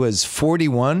 Philly was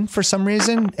 41 for some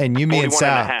reason, and you, me, and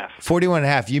Sal.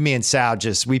 41.5. You, me, and Sal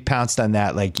we pounced on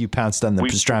that like you pounced on the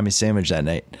pastrami sandwich that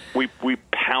night. We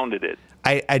pounded it.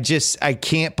 I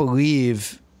can't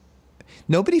believe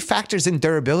nobody factors in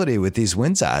durability with these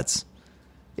wins odds.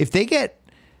 If they get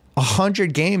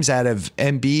 100 games out of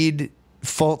Embiid,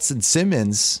 Fultz, and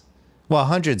Simmons, well,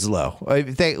 100's low.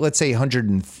 Let's say 100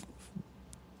 and.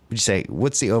 Would you say,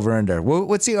 what's the over-under?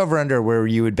 What's the over-under where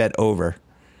you would bet over?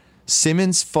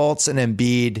 Simmons, Fultz, and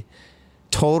Embiid,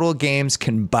 total games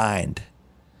combined.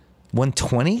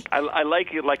 120? I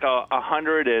like it like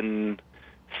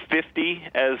 150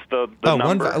 as the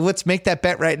number. Let's make that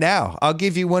bet right now. I'll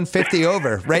give you 150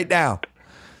 over right now.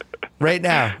 Right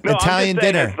now. No, Italian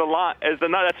dinner.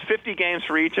 That's 50 games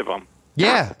for each of them.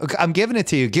 Yeah, I'm giving it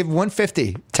to you. Give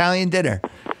 150. Italian dinner.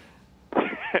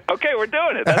 Okay, we're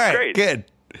doing it. That's all right, great. Good.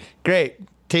 Great.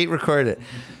 Tate recorded it.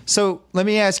 So let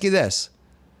me ask you this.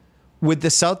 Would the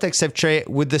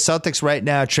Celtics right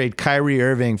now trade Kyrie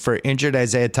Irving for injured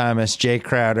Isaiah Thomas, Jay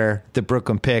Crowder, the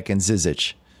Brooklyn pick, and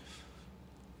Zizic?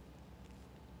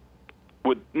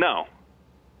 No.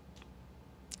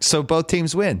 So both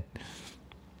teams win.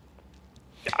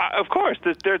 Of course,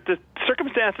 the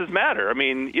circumstances matter. I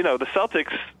mean, the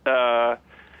Celtics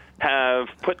have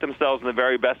put themselves in the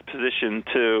very best position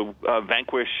to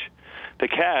vanquish the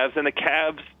Cavs, and the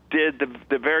Cavs did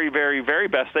the very, very, very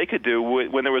best they could do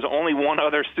when there was only one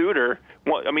other suitor.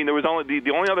 I mean, there was only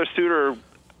the only other suitor,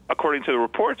 according to the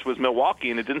reports, was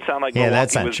Milwaukee, and it didn't sound like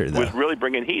Milwaukee was really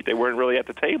bringing heat. They weren't really at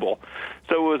the table.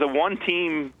 So it was a one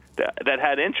team that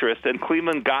had interest, and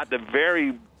Cleveland got the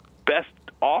very best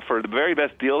offer, the very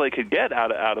best deal they could get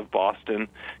out of Boston,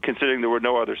 considering there were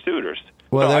no other suitors.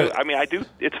 Well, so I do.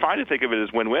 It's fine to think of it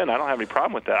as win-win. I don't have any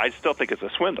problem with that. I still think it's a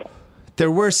swindle.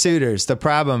 There were suitors. The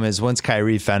problem is once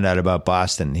Kyrie found out about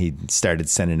Boston, he started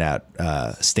sending out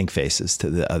stink faces to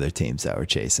the other teams that were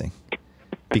chasing,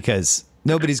 because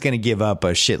nobody's going to give up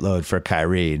a shitload for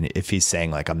Kyrie if he's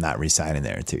saying, like, I'm not re-signing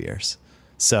there in 2 years.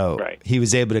 So He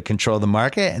was able to control the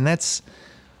market, and that's,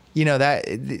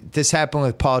 this happened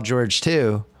with Paul George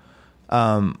too.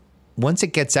 Once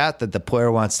it gets out that the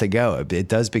player wants to go, it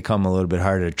does become a little bit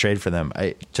harder to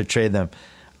trade them.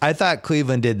 I thought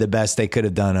Cleveland did the best they could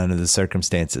have done under the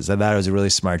circumstances. I thought it was a really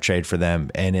smart trade for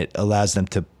them, and it allows them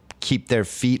to keep their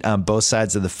feet on both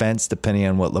sides of the fence depending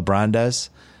on what LeBron does.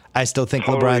 I still think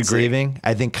LeBron's leaving.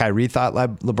 I think Kyrie thought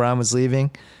LeBron was leaving.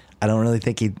 I don't really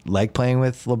think he liked playing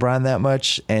with LeBron that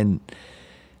much. And,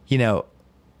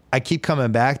 I keep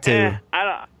coming back to...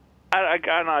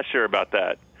 I'm not sure about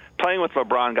that. Playing with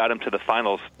LeBron got him to the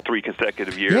finals 3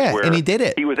 consecutive years. Yeah, and he did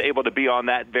it. He was able to be on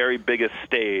that very biggest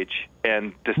stage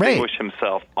and distinguish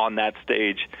himself on that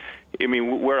stage. I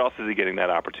mean, where else is he getting that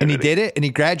opportunity? And he did it, and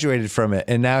he graduated from it,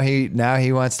 and now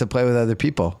he wants to play with other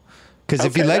people. Because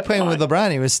if he liked playing with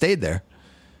LeBron, he would have stayed there.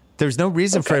 There's no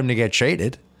reason for him to get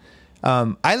traded.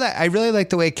 I really like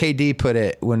the way KD put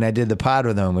it when I did the pod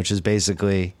with him, which is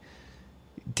basically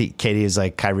KD is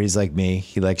like, Kyrie's like me.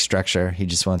 He likes structure. He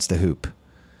just wants to hoop.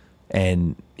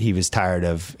 And he was tired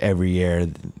of every year,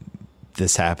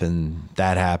 this happened,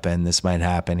 that happened, this might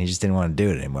happen. He just didn't want to do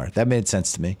it anymore. That made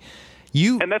sense to me.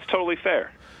 And that's totally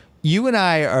fair. You and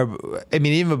I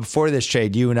even before this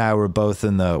trade, you and I were both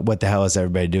in the what the hell is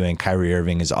everybody doing? Kyrie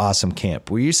Irving is awesome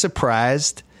camp. Were you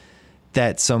surprised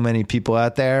that so many people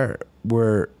out there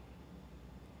were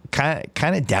kind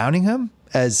of downing him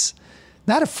as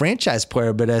not a franchise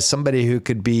player, but as somebody who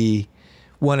could be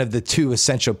one of the 2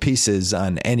 essential pieces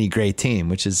on any great team,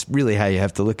 which is really how you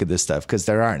have to look at this stuff, because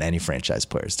there aren't any franchise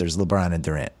players. There's LeBron and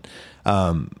Durant.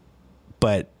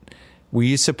 But were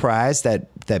you surprised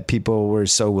that people were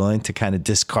so willing to kind of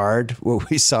discard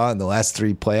what we saw in the last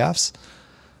 3 playoffs?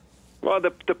 Well,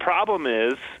 the problem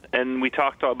is, and we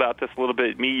talked about this a little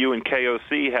bit, me, you, and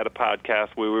KOC had a podcast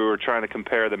where we were trying to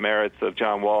compare the merits of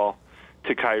John Wall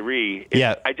to Kyrie.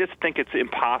 I just think it's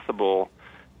impossible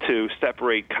to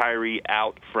separate Kyrie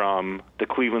out from the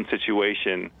Cleveland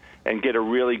situation and get a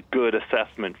really good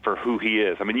assessment for who he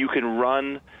is. I mean, you can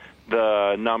run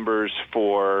the numbers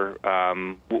for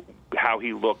how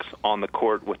he looks on the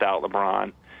court without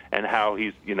LeBron and how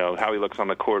he looks on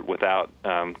the court without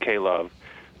K-Love.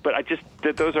 But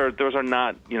those are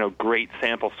not, great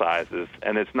sample sizes,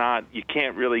 and it's not, you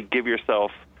can't really give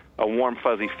yourself a warm,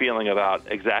 fuzzy feeling about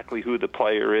exactly who the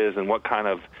player is and what kind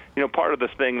of, part of this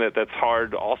thing that's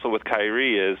hard also with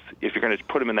Kyrie is if you're going to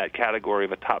put him in that category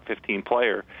of a top 15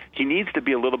 player, he needs to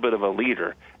be a little bit of a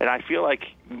leader. And I feel like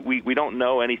we don't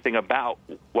know anything about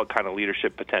what kind of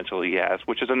leadership potential he has,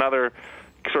 which is another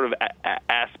sort of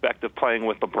aspect of playing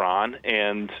with LeBron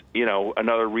and,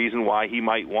 another reason why he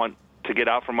might want to get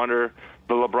out from under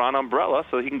the LeBron umbrella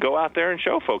so he can go out there and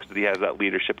show folks that he has that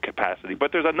leadership capacity.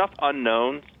 But there's enough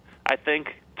unknowns, I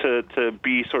think, to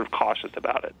be sort of cautious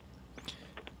about it.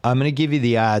 I'm going to give you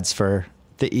the odds for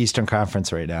the Eastern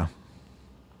Conference right now.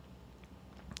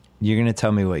 You're going to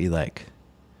tell me what you like.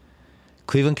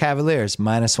 Cleveland Cavaliers,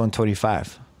 minus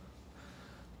 125.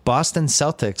 Boston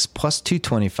Celtics, plus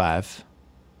 225.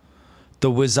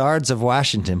 The Wizards of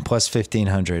Washington, plus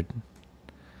 1,500.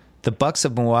 The Bucks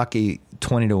of Milwaukee,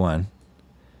 20-1.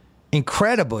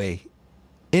 Incredibly,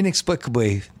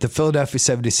 inexplicably, the Philadelphia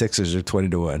 76ers are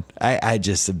 20-1. I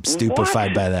just am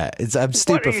stupefied by that. I'm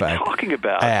stupefied. What are you talking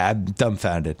about? I'm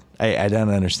dumbfounded. I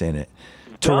don't understand it.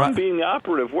 Dumb being the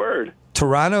operative word.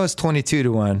 Toronto is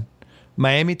 22-1.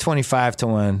 Miami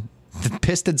 25-1. The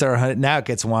Pistons are 100. Now it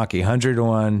gets wonky.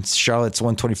 100-1. Charlotte's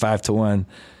 125-1.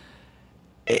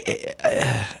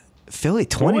 Philly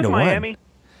 20-1. Miami?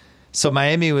 So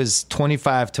Miami was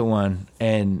 25-1,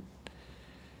 and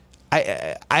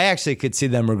I actually could see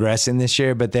them regressing this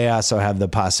year, but they also have the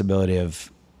possibility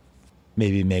of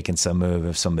maybe making some move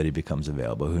if somebody becomes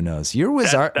available. Who knows? Your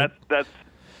Wizard, that's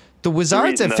the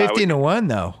Wizards at 15-1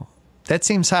 though. That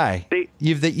seems high.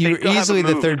 You're still easily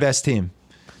the third best team.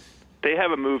 They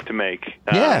have a move to make.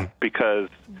 Because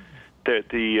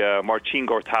the Marcin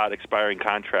Gortat expiring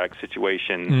contract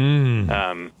situation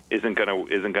isn't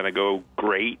gonna go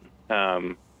great,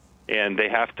 and they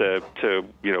have to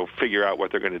figure out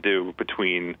what they're going to do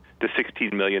between the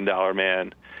 $16 million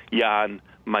man Jan.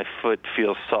 My foot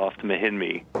feels soft,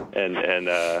 Mahinmi,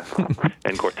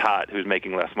 and Gortat, who's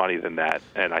making less money than that.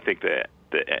 And I think that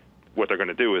what they're going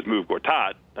to do is move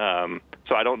Gortat.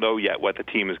 So I don't know yet what the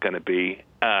team is going to be.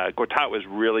 Gortat was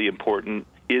really important.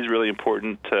 Is really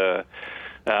important to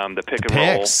the pick and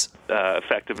roll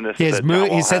effectiveness.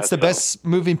 He sets the best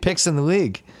moving picks in the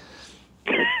league.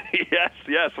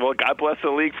 Yes. Well, God bless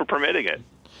the league for permitting it.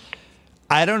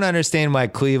 I don't understand why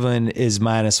Cleveland is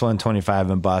minus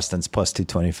 125 and Boston's plus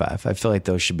 225. I feel like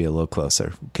those should be a little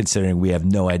closer, considering we have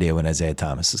no idea when Isaiah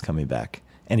Thomas is coming back.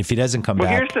 And if he doesn't come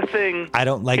back, here's the thing. I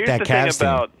don't like that Cavs team. Here's the thing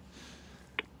about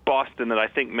Boston that I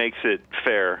think makes it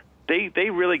fair. They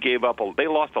really gave up. They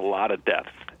lost a lot of depth.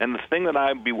 And the thing that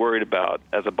I'd be worried about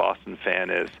as a Boston fan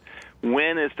is,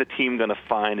 when is the team going to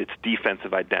find its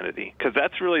defensive identity? Because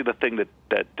that's really the thing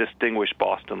that distinguished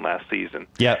Boston last season.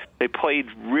 Yeah, they played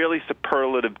really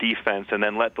superlative defense and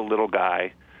then let the little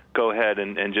guy go ahead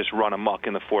and just run amok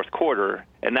in the fourth quarter.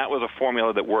 And that was a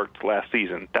formula that worked last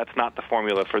season. That's not the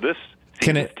formula for this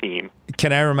season's team.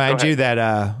 Can I remind you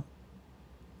that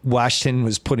Washington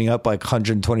was putting up like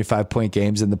 125-point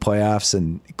games in the playoffs,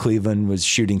 and Cleveland was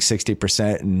shooting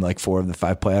 60% in like 4 of the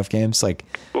 5 playoff games.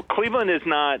 Well, Cleveland is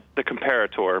not the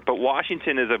comparator, but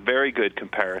Washington is a very good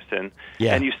comparison.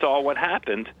 Yeah. And you saw what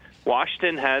happened.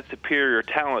 Washington had superior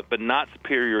talent, but not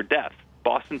superior depth.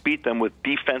 Boston beat them with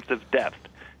defensive depth.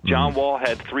 John Wall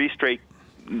had 3 straight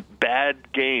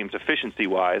bad games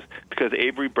efficiency-wise because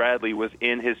Avery Bradley was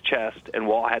in his chest and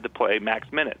Wall had to play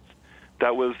max minutes.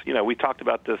 That was, we talked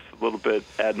about this a little bit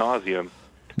ad nauseum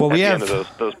at the end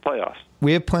of those playoffs.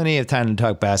 We have plenty of time to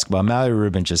talk basketball. Mallory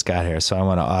Rubin just got here, so I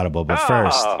want to audible. But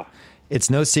first, it's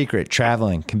no secret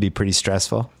traveling can be pretty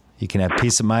stressful. You can have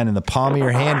peace of mind in the palm of your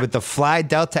hand with the Fly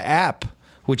Delta app,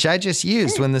 which I just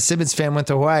used when the Simmons fan went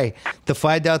to Hawaii. The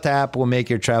Fly Delta app will make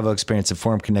your travel experience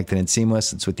informed, connected, and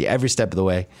seamless. It's with you every step of the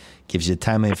way. Gives you the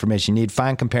timely information you need.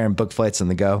 Find, compare, and book flights on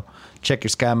the go. Check your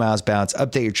Sky Miles balance.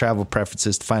 Update your travel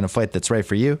preferences to find a flight that's right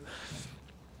for you.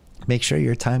 Make sure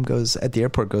your time at the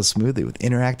airport goes smoothly with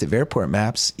interactive airport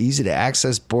maps, easy to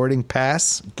access boarding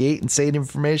pass, gate, and state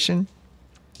information,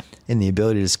 and the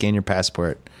ability to scan your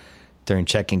passport during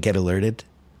check-in, get alerted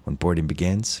when boarding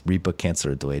begins, rebook,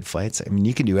 cancel, or delayed flights. I mean,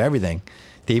 you can do everything.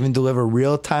 They even deliver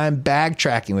real-time bag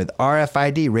tracking with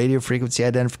RFID, radio frequency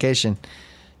identification.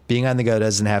 Being on the go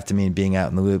doesn't have to mean being out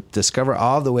in the loop. Discover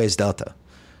all the ways Delta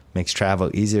makes travel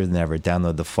easier than ever.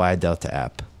 Download the Fly Delta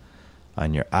app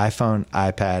on your iPhone,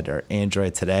 iPad, or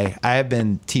Android today. I have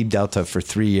been Team Delta for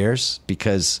 3 years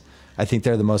because I think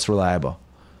they're the most reliable.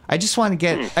 I just want to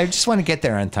get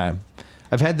there on time.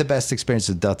 I've had the best experience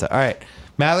with Delta. All right,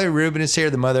 Mallory Rubin is here,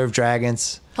 the mother of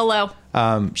dragons. Hello.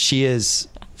 She is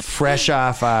fresh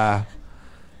off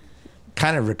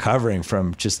kind of recovering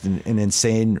from just an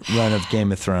insane run of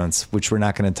Game of Thrones, which we're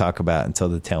not going to talk about until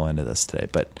the tail end of this today.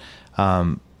 But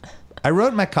I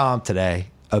wrote my column today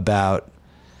about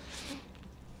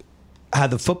how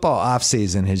the football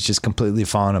offseason has just completely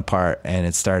fallen apart, and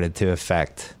it started to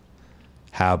affect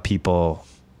how people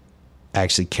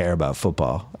actually care about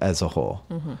football as a whole.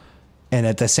 Mm-hmm. And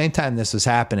at the same time this was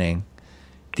happening,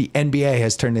 the NBA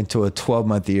has turned into a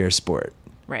 12-month-a-year sport.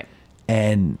 Right.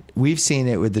 And we've seen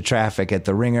it with the traffic at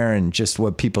the Ringer and just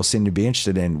what people seem to be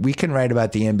interested in. We can write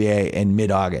about the NBA in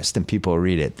mid-August and people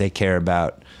read it. They care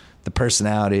about the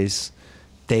personalities.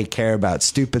 They care about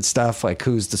stupid stuff like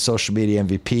who's the social media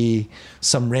MVP,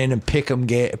 some random pickup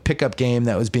game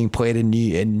that was being played in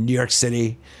New York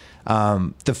City.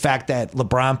 The fact that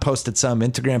LeBron posted some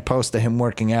Instagram post of him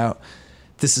working out.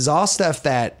 This is all stuff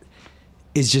that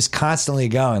is just constantly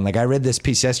going. Like I read this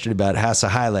piece yesterday about House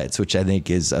of Highlights, which I think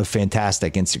is a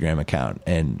fantastic Instagram account.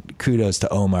 And kudos to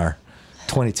Omar,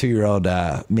 22-year-old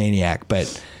maniac.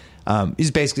 But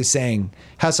he's basically saying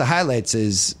House of Highlights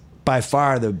is by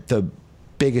far the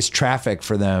biggest traffic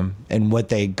for them, and what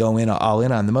they go all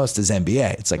in on the most is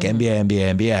NBA. It's like NBA,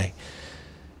 NBA, NBA.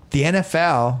 The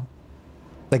NFL,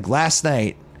 like last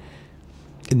night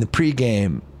in the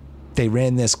pregame, they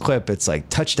ran this clip. It's like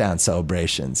touchdown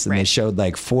celebrations. And They showed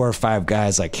like 4 or 5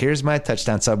 guys like, here's my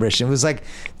touchdown celebration. It was like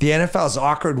the NFL's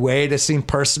awkward way to seem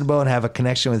personable and have a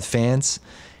connection with fans.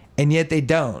 And yet they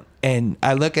don't. And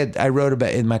I wrote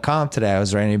about in my column today, I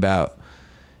was writing about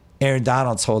Aaron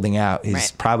Donald's holding out.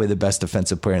 He's probably the best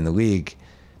defensive player in the league.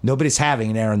 Nobody's having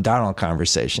an Aaron Donald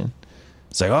conversation.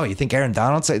 It's like, oh, you think Aaron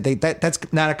Donald's? That's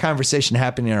not a conversation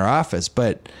happening in our office.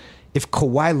 But if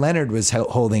Kawhi Leonard was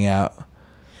holding out,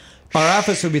 our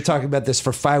office would be talking about this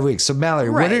for 5 weeks. So, Mallory,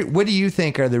 Right. what do you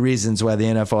think are the reasons why the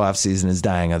NFL offseason is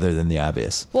dying other than the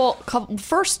obvious? Well,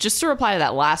 first, just to reply to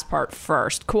that last part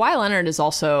first, Kawhi Leonard is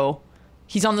also...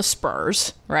 He's on the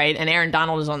Spurs, right? And Aaron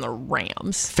Donald is on the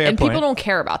Rams. Fair and point. People don't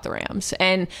care about the Rams.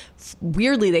 And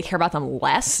weirdly, they care about them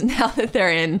less now that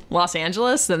they're in Los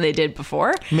Angeles than they did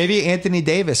before. Maybe Anthony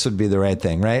Davis would be the right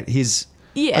thing, right? He's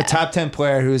a top 10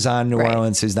 player who's on New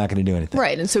Orleans who's not going to do anything.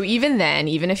 Right. And so even then,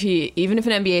 even if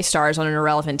an NBA star is on an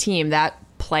irrelevant team, that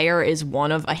player is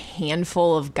one of a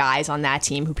handful of guys on that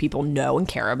team who people know and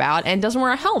care about and doesn't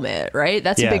wear a helmet, right?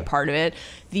 That's a big part of it.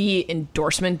 The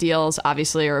endorsement deals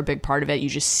obviously are a big part of it. You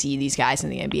just see these guys in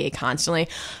the NBA constantly.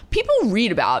 People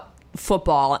read about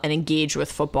football and engage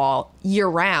with football year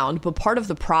round, but part of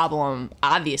the problem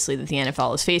obviously that the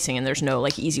NFL is facing, and there's no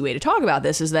easy way to talk about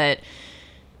this, is that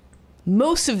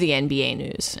most of the NBA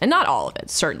news, and not all of it,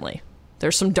 certainly,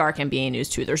 there's some dark NBA news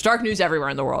too. There's dark news everywhere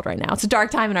in the world right now. It's a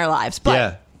dark time in our lives.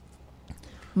 But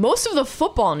most of the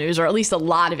football news, or at least a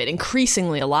lot of it,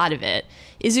 increasingly a lot of it,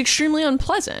 is extremely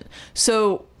unpleasant.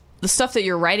 So the stuff that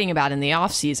you're writing about in the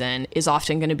offseason is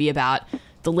often going to be about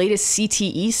the latest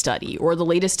CTE study or the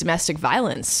latest domestic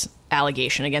violence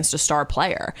allegation against a star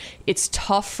player. It's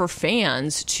tough for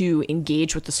fans to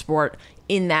engage with the sport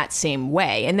in that same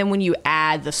way. And then when you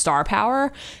add the star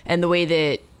power and the way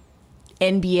that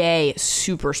NBA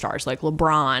superstars like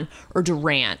LeBron or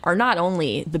Durant are not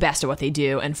only the best at what they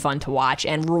do and fun to watch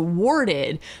and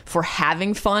rewarded for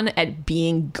having fun at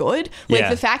being good.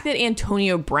 The fact that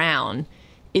Antonio Brown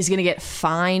is going to get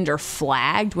fined or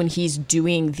flagged when he's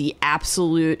doing the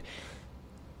absolute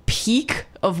peak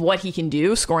of what he can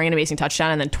do, scoring an amazing touchdown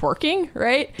and then twerking,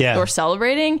 right? Yeah. Or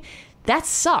celebrating. That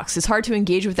sucks. It's hard to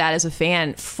engage with that as a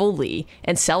fan fully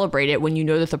and celebrate it when you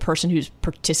know that the person who's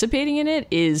participating in it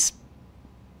is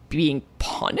being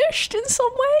punished in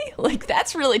some way.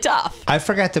 That's really tough. I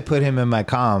forgot to put him in my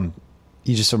column.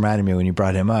 You just reminded me when you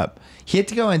brought him up. He had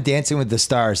to go on Dancing with the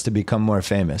Stars to become more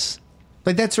famous.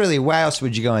 That's really, why else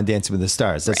would you go on Dancing with the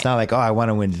Stars? That's not like, oh, I want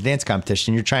to win the dance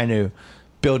competition. You're trying to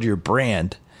build your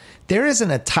brand. There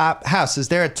isn't a top house. Is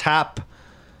there a top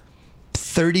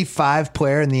 35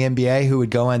 player in the NBA who would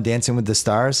go on Dancing with the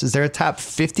Stars? Is there a top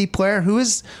 50 player?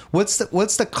 What's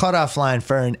the cutoff line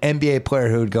for an NBA player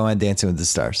who would go on Dancing with the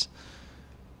Stars?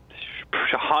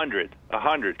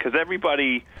 100, because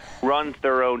everybody runs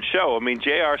their own show. I mean,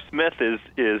 J.R. Smith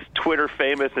is Twitter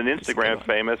famous and Instagram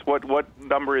famous. What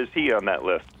number is he on that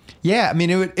list? Yeah, I mean,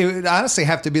 it would honestly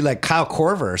have to be like Kyle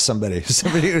Korver or somebody who's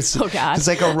it's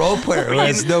like a role player who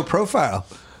has no profile.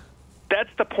 That's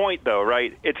the point, though,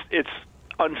 right? It's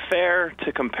unfair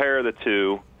to compare the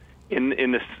two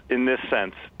in this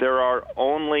sense. There are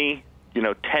only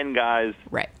 10 guys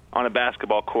on a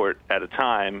basketball court at a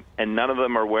time, and none of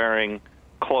them are wearing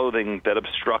clothing that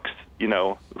obstructs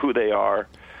who they are,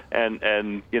 and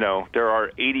there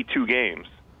are 82 games.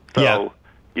 So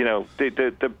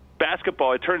the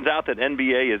basketball, it turns out that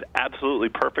NBA is absolutely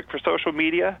perfect for social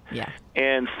media. Yeah.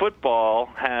 And football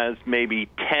has maybe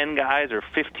 10 guys or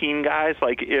 15 guys.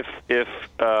 If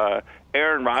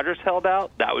Aaron Rodgers held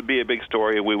out, that would be a big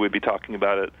story. We would be talking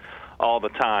about it all the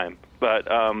time. But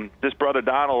this brother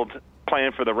Donald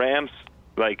playing for the Rams,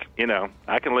 I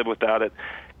can live without it.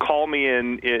 Call me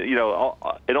in,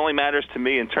 it only matters to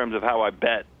me in terms of how I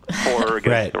bet for or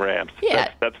against the Rams.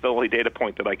 Yeah. That's the only data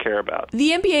point that I care about. The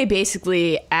NBA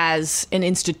basically, as an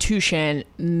institution,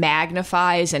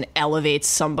 magnifies and elevates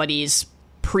somebody's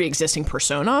pre-existing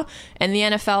persona, and the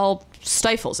NFL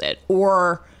stifles it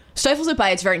by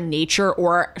its very nature,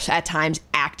 or at times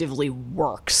actively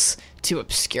works to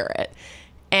obscure it.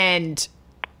 And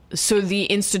so the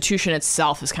institution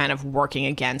itself is kind of working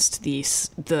against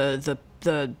the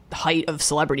height of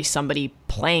celebrity somebody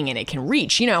playing in it can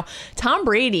reach. Tom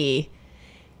Brady,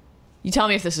 you tell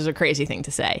me if this is a crazy thing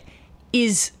to say,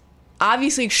 is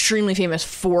obviously extremely famous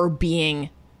for being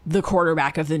the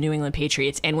quarterback of the New England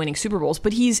Patriots and winning Super Bowls,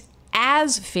 but he's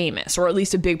as famous, or at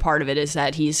least a big part of it, is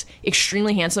that he's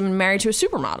extremely handsome and married to a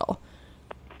supermodel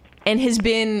and has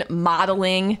been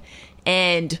modeling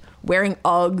and wearing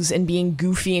Uggs and being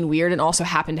goofy and weird, and also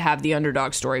happened to have the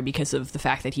underdog story because of the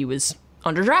fact that he was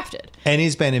underdrafted. And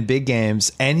he's been in big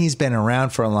games, and he's been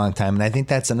around for a long time, and I think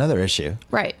that's another issue.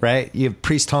 Right. You have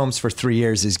Priest Holmes for 3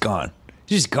 years, he's gone.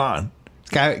 He's just gone.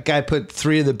 Guy put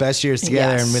 3 of the best years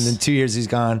together, and within 2 years he's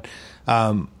gone.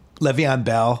 Le'Veon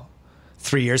Bell,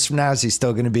 3 years from now, is he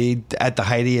still going to be at the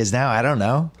height he is now? I don't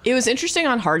know. It was interesting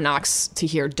on Hard Knocks to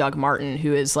hear Doug Martin,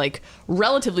 who is,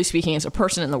 relatively speaking, as a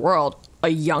person in the world, a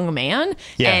young man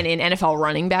and in NFL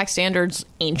running back standards,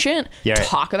 ancient.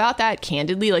 Talk about that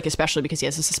candidly, like especially because he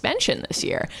has a suspension this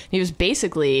year. He was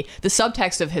basically, the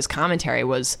subtext of his commentary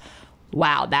was,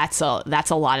 wow, that's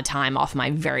a lot of time off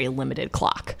my very limited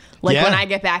clock. Like when I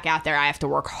get back out there, I have to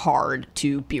work hard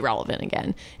to be relevant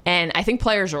again. And I think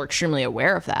players are extremely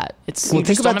aware of that.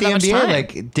 Think about the NBA,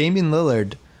 like Damian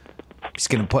Lillard. He's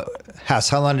going to play.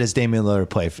 How long does Damian Lillard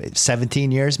play?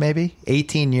 17 years, maybe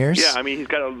 18 years. Yeah, I mean he's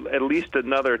got at least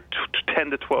another 10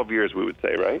 to 12 years, we would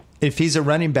say, right? If he's a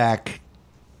running back,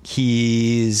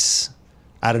 he's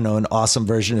an awesome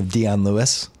version of Deion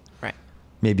Lewis. Right.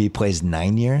 Maybe he plays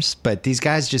 9 years, but these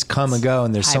guys just come and go,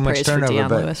 and there's so much turnover. Deion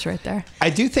Lewis right there. I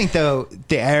do think though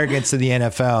the arrogance of the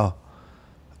NFL,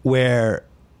 where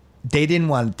they didn't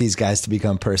want these guys to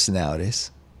become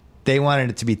personalities. They wanted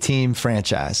it to be team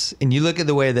franchise. And you look at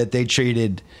the way that they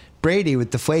treated Brady with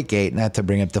Deflategate, not to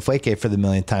bring up Deflategate for the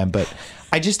millionth time, but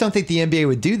I just don't think the NBA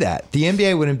would do that. The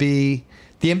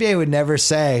NBA would never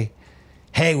say,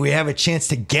 hey, we have a chance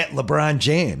to get LeBron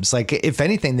James. Like, if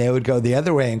anything, they would go the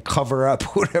other way and cover up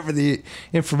whatever the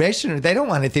information. They don't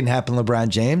want anything to happen to LeBron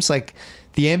James. Like,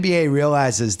 the NBA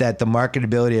realizes that the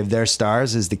marketability of their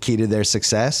stars is the key to their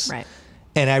success. Right.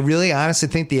 And I really honestly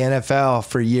think the NFL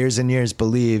for years and years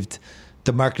believed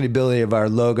the marketability of our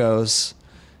logos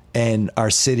and our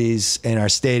cities and our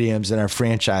stadiums and our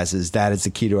franchises, that is the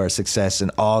key to our success.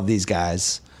 And all of these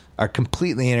guys are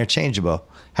completely interchangeable.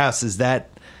 House, is that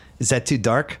too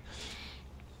dark?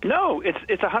 No, it's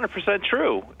 100%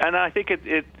 true. And I think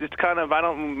it's kind of, I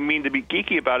don't mean to be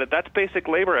geeky about it, that's basic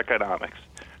labor economics,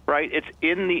 right? It's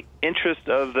in the interest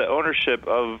of the ownership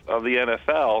of the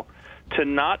NFL to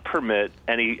not permit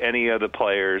any of the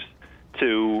players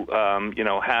to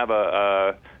have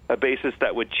a basis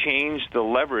that would change the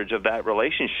leverage of that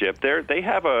relationship.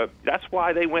 That's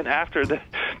why they went after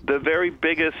the very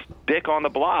biggest dick on the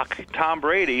block, Tom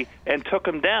Brady, and took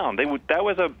him down. That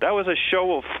was a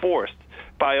show of force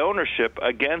by ownership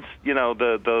against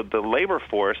the labor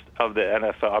force of the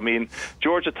NFL. I mean,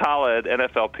 George Atala at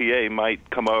NFLPA might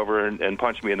come over and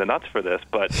punch me in the nuts for this,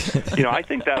 but I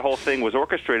think that whole thing was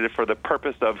orchestrated for the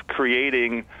purpose of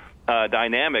creating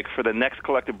dynamic for the next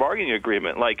collective bargaining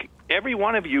agreement. Like, every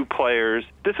one of you players,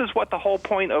 this is what the whole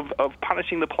point of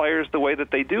punishing the players the way that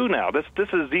they do now. This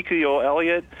is Ezekiel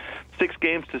Elliott,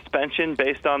 6-game suspension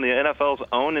based on the NFL's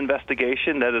own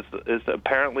investigation that is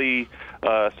apparently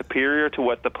superior to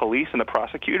what the police and the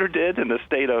prosecutor did in the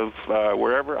state of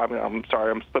wherever. I mean, I'm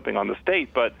sorry, I'm slipping on the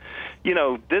state, but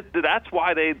that's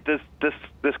why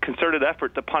this concerted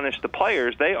effort to punish the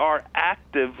players. They are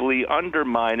actively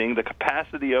undermining the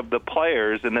capacity of the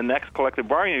players in the next collective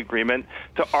bargaining agreement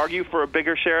to argue for a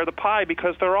bigger share of the pie,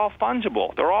 because they're all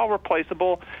fungible, they're all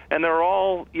replaceable, and they're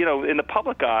all in the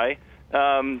public eye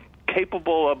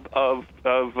capable of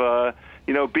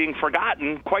being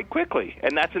forgotten quite quickly,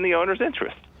 and that's in the owner's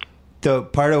interest. So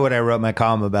part of what I wrote my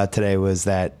column about today was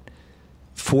that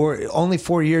only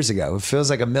 4 years ago, it feels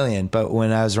like a million, but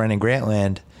when I was running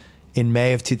Grantland in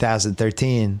May of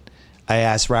 2013, I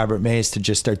asked Robert Mays to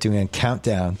just start doing a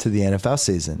countdown to the NFL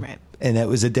season. Right. And it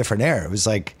was a different era. It was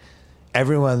like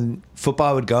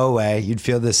football would go away. You'd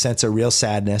feel this sense of real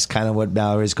sadness, kind of what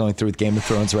Mallory's going through with Game of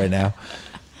Thrones right now.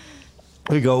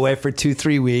 We'd go away for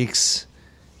 2-3 weeks.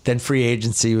 Then free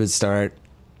agency would start.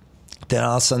 Then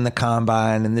all of a sudden the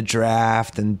combine and the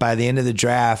draft. And by the end of the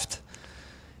draft,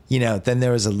 then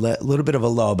there was a little bit of a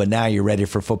lull, but now you're ready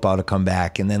for football to come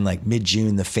back. And then like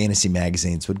mid-June, the fantasy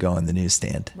magazines would go on the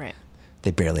newsstand. Right. They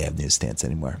barely have newsstands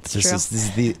anymore. There's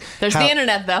the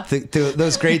internet, though.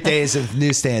 Those great days of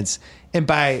newsstands. And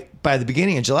by the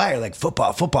beginning of July, you're like,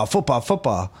 football, football, football,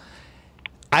 football.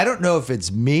 I don't know if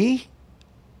it's me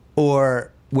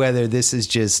or whether this is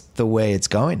just the way it's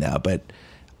going now, but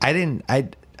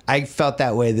I felt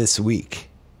that way this week.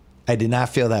 I did not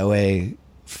feel that way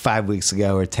 5 weeks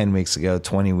ago or 10 weeks ago,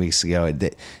 20 weeks ago.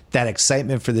 That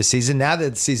excitement for the season. Now that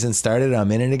the season started,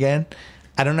 I'm in it again.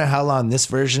 I don't know how long this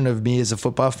version of me as a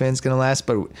football fan is going to last,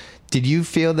 but did you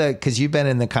feel that, because you've been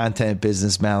in the content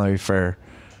business, Mallory, for,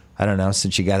 I don't know,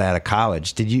 since you got out of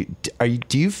college, do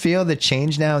you feel the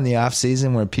change now in the off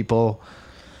season where people,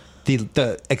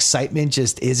 the excitement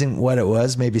just isn't what it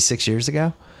was maybe 6 years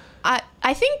ago?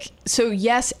 I think so.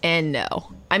 Yes and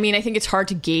no. I mean, I think it's hard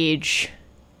to gauge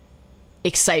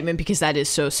excitement because that is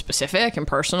so specific and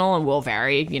personal and will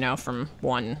vary, from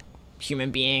one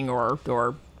human being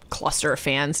or cluster of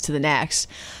fans to the next.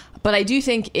 But I do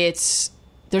think it's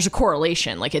there's a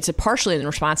correlation. Like, it's partially in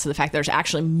response to the fact that there's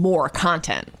actually more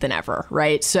content than ever,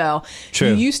 right? So True.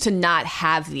 You used to not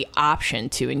have the option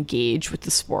to engage with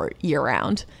the sport year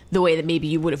round the way that maybe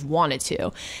you would have wanted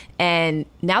to. And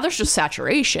now there's just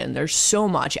saturation. There's so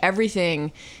much.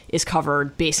 Everything is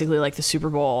covered basically like the Super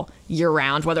Bowl year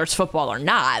round, whether it's football or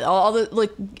not.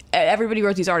 Everybody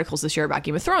wrote these articles this year about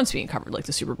Game of Thrones being covered like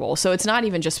the Super Bowl. So it's not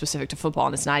even just specific to football,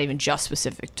 and it's not even just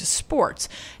specific to sports.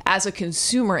 As a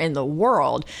consumer in the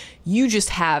world, you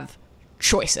just have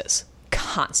choices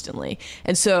constantly.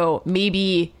 And so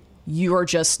maybe you're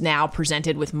just now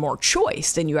presented with more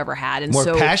choice than you ever had. And more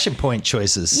so, passion point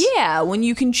choices. Yeah, when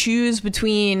you can choose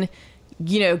between,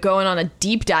 going on a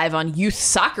deep dive on youth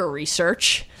soccer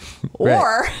research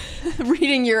or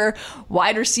reading your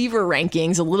wide receiver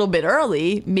rankings a little bit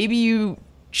early, maybe you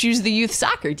choose the youth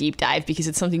soccer deep dive because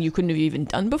it's something you couldn't have even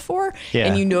done before. Yeah.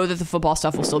 And you know that the football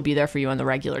stuff will still be there for you on the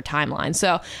regular timeline.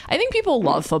 So I think people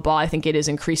love football. I think it is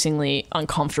increasingly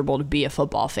uncomfortable to be a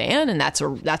football fan, and that's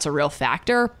a real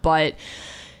factor. But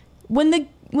when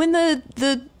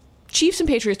the Chiefs and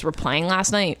Patriots were playing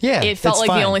last night, it felt like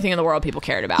the only thing in the world people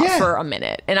cared about for a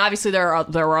minute. And obviously there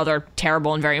were other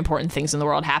terrible and very important things in the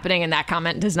world happening, and that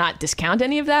comment does not discount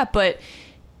any of that. But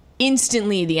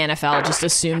instantly the NFL just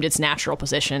assumed its natural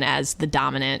position as the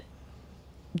dominant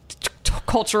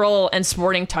cultural and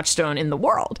sporting touchstone in the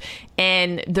world.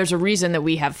 And there's a reason that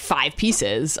we have 5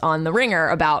 pieces on the Ringer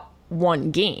about one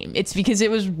game. It's because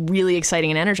it was really exciting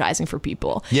and energizing for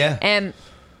people. Yeah. And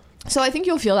so I think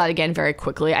you'll feel that again very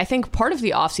quickly. I think part of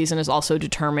the offseason is also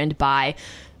determined by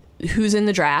who's in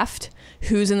the draft,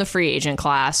 who's in the free agent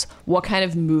class, what kind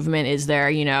of movement is there,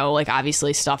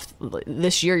 obviously stuff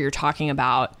this year you're talking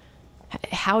about.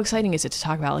 How exciting is it to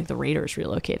talk about like the Raiders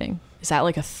relocating? Is that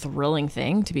like a thrilling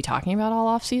thing to be talking about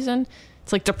all offseason?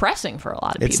 It's like depressing for a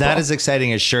lot of people. It's not as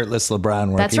exciting as shirtless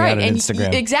LeBron working out on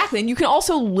Instagram. Exactly. And you can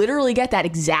also literally get that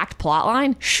exact plot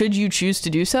line, should you choose to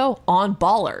do so, on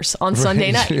Ballers on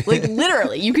Sunday night. Like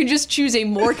literally, you can just choose a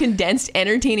more condensed,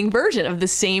 entertaining version of the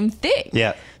same thing.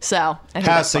 Yeah. So I think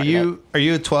that's are you a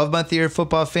 12-month-a-year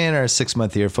football fan or a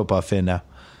 6-month-a-year football fan now?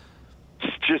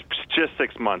 Just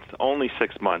 6 months, only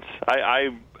 6 months. I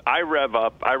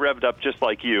revved up just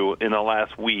like you in the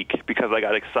last week because I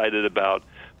got excited about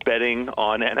betting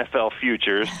on NFL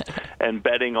futures and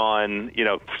betting on,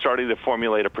 starting to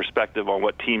formulate a perspective on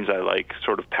what teams I like,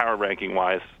 sort of power ranking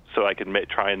wise, so I could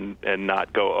try and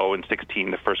not go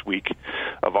 0-16 the first week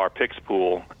of our picks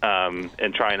pool,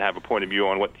 and try and have a point of view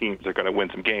on what teams are going to win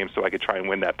some games so I could try and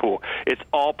win that pool. It's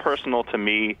all personal to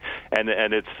me, and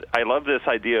I love this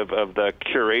idea of the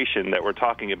curation that we're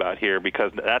talking about here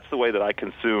because that's the way that I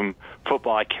consume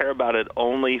football. I care about it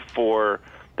only for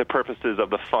the purposes of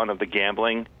the fun of the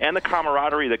gambling and the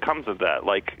camaraderie that comes with that.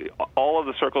 Like all of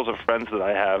the circles of friends that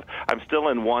I have, I'm still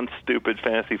in one stupid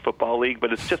fantasy football league,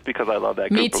 but it's just because I love that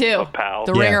group Me too. Of pals.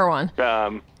 The Ringer one.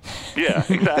 Yeah,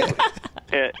 exactly.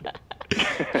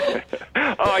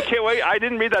 Oh, I can't wait. I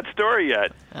didn't read that story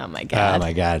yet. Oh my God.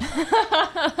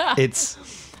 I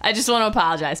just want to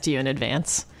apologize to you in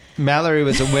advance. Mallory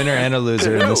was a winner and a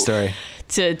loser in the story.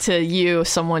 To you,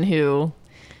 someone who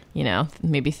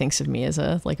maybe thinks of me as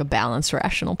a balanced,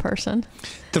 rational person.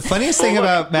 The funniest thing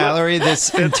about Mallory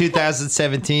this in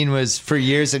 2017 was for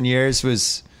years and years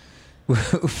was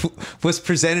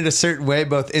presented a certain way,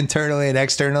 both internally and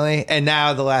externally. And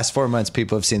now the last 4 months,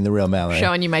 people have seen the real Mallory.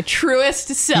 Showing you my truest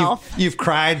self. You've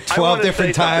cried 12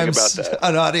 different times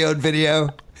on audio and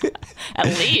video. At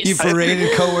least. You've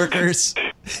berated coworkers.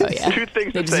 Oh, yeah. 2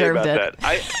 things They to say about deserved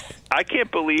that. I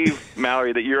can't believe,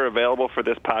 Mallory, that you're available for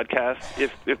this podcast.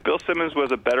 If Bill Simmons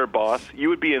was a better boss, you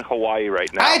would be in Hawaii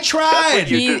right now. I tried.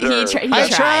 He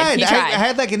tried. I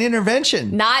had like an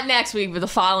intervention. Not next week, but the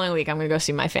following week, I'm going to go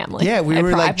see my family. Yeah, we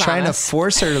were trying to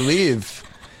force her to leave.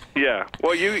 Yeah.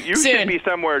 Well, you should be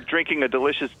somewhere drinking a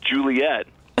delicious Juliet.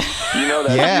 You know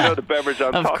that. Yeah. You know the beverage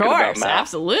I'm talking about, Of course, Matt.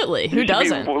 absolutely. Who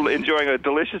doesn't? Enjoying a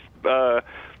delicious,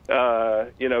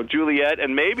 Juliet,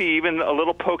 and maybe even a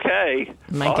little poke.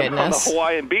 My on goodness. the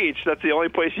Hawaiian beach. That's the only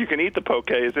place you can eat the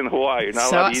poke is in Hawaii. You're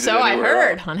not allowed to eat it I anywhere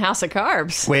heard else. on House of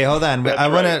Carbs. Wait, hold on. That's I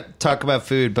want right. to talk about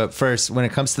food, but first, when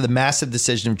it comes to the massive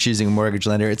decision of choosing a mortgage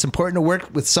lender, it's important to work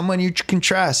with someone you can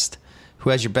trust who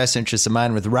has your best interests in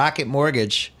mind. With Rocket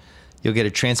Mortgage, you'll get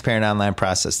a transparent online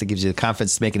process that gives you the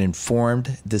confidence to make an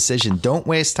informed decision. Don't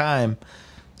waste time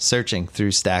searching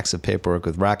through stacks of paperwork.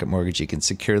 With Rocket Mortgage, you can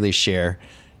securely share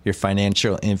your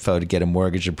financial info to get a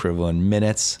mortgage approval in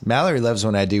minutes. Mallory loves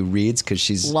when I do reads because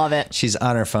she's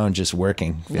on her phone just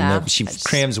working. No, She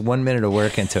crams 1 minute of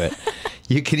work into it.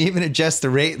 You can even adjust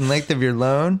the rate and length of your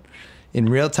loan. in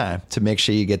real time to make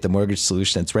sure you get the mortgage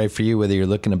solution that's right for you. Whether you're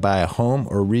looking to buy a home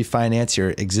or refinance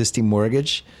your existing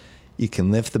mortgage, you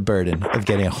can lift the burden of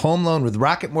getting a home loan with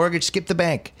Rocket Mortgage. Skip the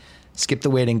bank. Skip the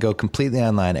waiting. Go completely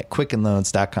online at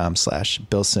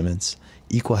quickenloans.com/Bill Simmons.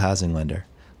 Equal housing lender.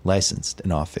 Licensed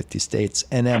in all 50 states.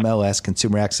 NMLS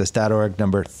consumeraccess.org,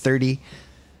 number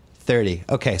 3030.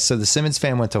 Okay, so the Simmons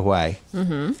fan went to Hawaii.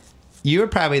 Mm-hmm. You are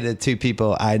probably the two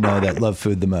people I know that love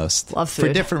food the most. Love food.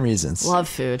 For different reasons. Love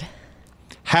food.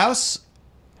 House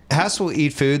will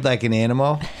eat food like an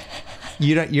animal.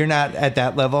 You're not at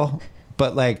that level.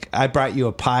 But like I brought you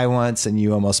a pie once and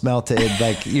you almost melted.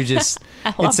 Like you just,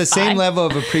 it's the same level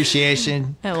of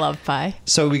appreciation. I love pie.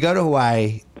 So we go to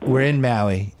Hawaii. We're in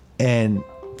Maui, and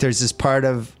there's this part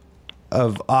of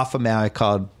off of Maui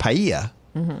called Paia.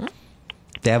 Mm-hmm.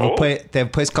 They have a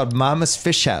place called Mama's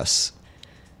Fish House,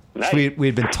 nice. which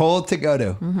we'd been told to go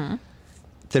to. Mm-hmm.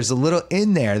 There's a little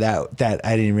inn there that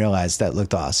I didn't realize that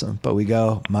looked awesome. But we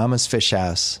go Mama's Fish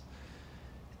House,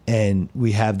 and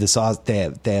we have this.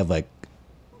 They have like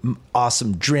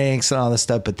awesome drinks and all this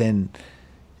stuff, but then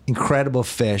incredible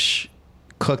fish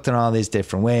cooked in all these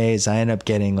different ways. I end up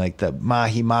getting like the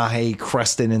mahi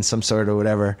crusted in some sort of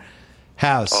whatever.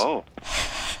 House. Oh.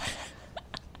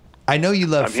 I know you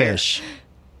love I'm fish.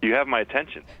 Here. You have my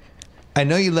attention. I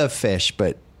know you love fish,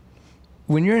 but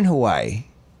when you're in Hawaii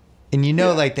and you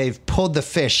know like they've pulled the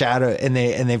fish out of and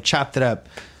they've chopped it up,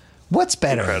 what's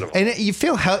better? Incredible. And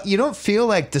you don't feel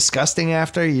like disgusting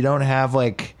after. You don't have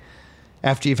like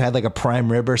after you've had like a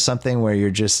prime rib or something where you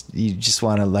just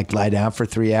want to like lie down for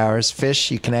 3 hours.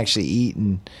 Fish you can actually eat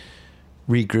and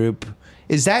regroup.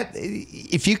 Is that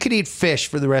if you could eat fish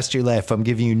for the rest of your life? I'm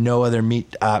giving you no other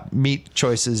meat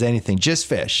choices, anything, just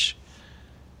fish.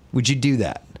 Would you do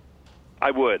that? I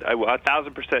would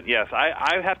 1,000% yes.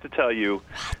 I have to tell you,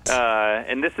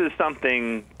 and this is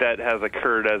something that has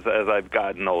occurred as I've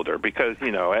gotten older, because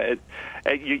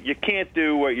you can't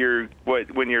do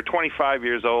when you're 25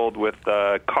 years old with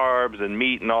carbs and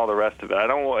meat and all the rest of it. I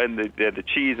don't and the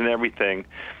cheese and everything.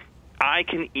 I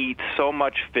can eat so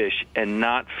much fish and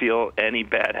not feel any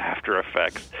bad after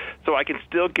effects. So I can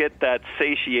still get that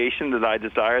satiation that I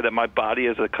desire, that my body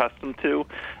is accustomed to.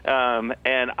 And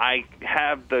I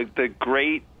have the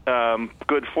great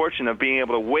good fortune of being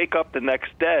able to wake up the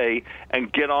next day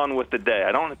and get on with the day.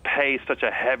 I don't pay such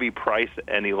a heavy price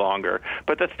any longer.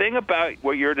 But the thing about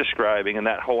what you're describing and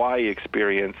that Hawaii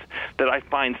experience that I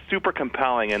find super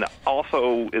compelling, and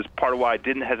also is part of why I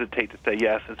didn't hesitate to say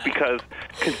yes, is because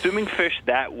consuming fish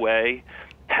that way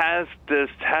has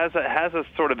a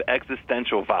sort of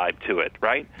existential vibe to it,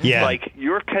 right? Yeah. Like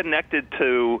you're connected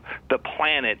to the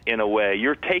planet in a way.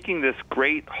 You're taking this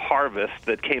great harvest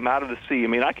that came out of the sea. I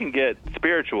mean, I can get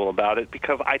spiritual about it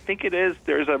because I think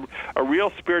there's a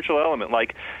real spiritual element.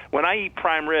 Like when I eat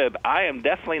prime rib, I am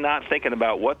definitely not thinking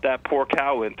about what that poor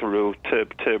cow went through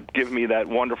to give me that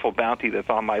wonderful bounty that's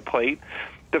on my plate.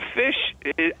 The fish,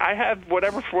 I have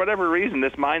for whatever reason,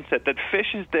 this mindset that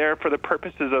fish is there for the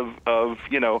purposes of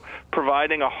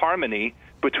providing a harmony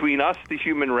between us, the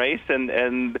human race,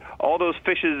 and all those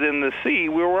fishes in the sea.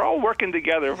 We were all working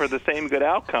together for the same good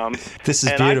outcome. This is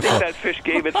and beautiful. I think that fish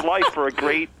gave its life for a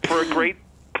great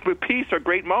piece or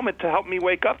great moment to help me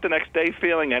wake up the next day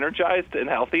feeling energized and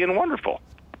healthy and wonderful.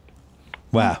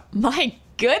 Wow. My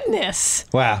goodness.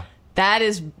 Wow. That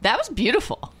was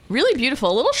beautiful. Really beautiful.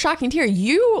 A little shocking to hear.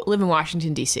 You live in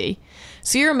Washington, D.C.,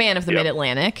 so you're a man of the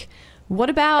Mid-Atlantic. What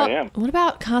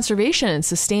about conservation and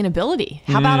sustainability?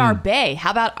 How about our bay?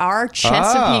 How about our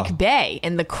Chesapeake Bay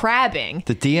and the crabbing?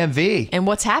 The DMV. And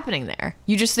what's happening there?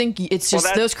 You just think it's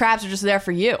just those crabs are just there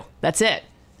for you. That's it.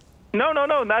 No,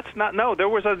 that's not. No, there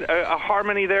was a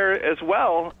harmony there as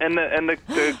well, and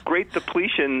the great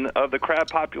depletion of the crab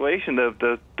population,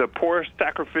 the poor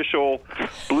sacrificial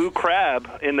blue crab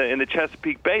in the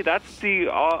Chesapeake Bay. That's the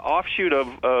offshoot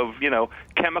of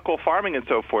chemical farming and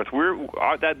so forth.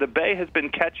 The bay has been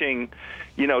catching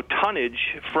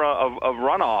tonnage of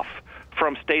runoff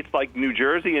from states like New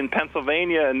Jersey and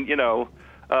Pennsylvania and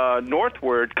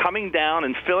northward, coming down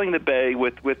and filling the bay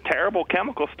with terrible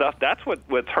chemical stuff. That's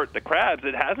what's hurt the crabs.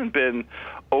 It hasn't been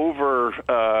over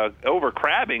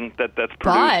crabbing that's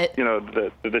produced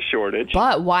the shortage.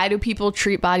 But why do people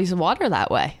treat bodies of water that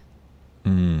way?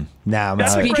 Now,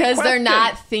 it's because they're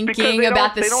not thinking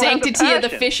about the sanctity of the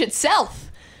fish itself.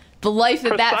 The life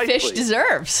that fish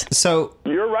deserves. So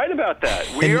you're right about that.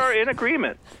 We are in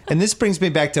agreement. And this brings me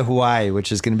back to Hawaii,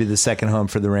 which is going to be the second home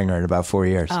for the Ringer in about 4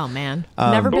 years. Oh, man.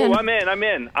 Never been. I'm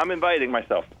in. I'm inviting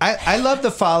myself. I love the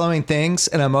following things,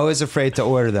 and I'm always afraid to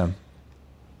order them.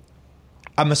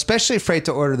 I'm especially afraid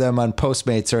to order them on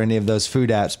Postmates or any of those food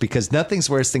apps because nothing's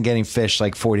worse than getting fish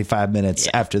like 45 minutes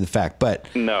after the fact. But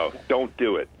no, don't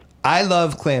do it. I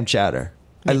love clam chowder.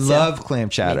 I love clam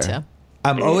chowder. Me too.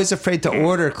 I'm always afraid to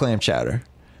order clam chowder.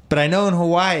 But I know in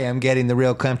Hawaii I'm getting the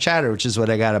real clam chowder, which is what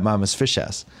I got at Mama's Fish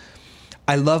House.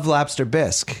 I love lobster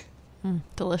bisque.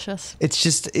 Delicious.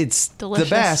 It's Delicious. the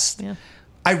best. Yeah.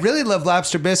 I really love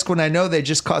lobster bisque when I know they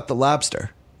just caught the lobster.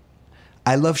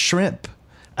 I love shrimp.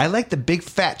 I like the big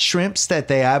fat shrimps that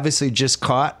they obviously just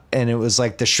caught, and it was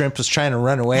like the shrimp was trying to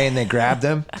run away and they grabbed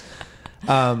them.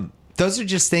 Those are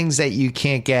just things that you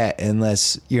can't get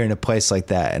unless you're in a place like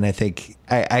that. And I think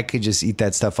I could just eat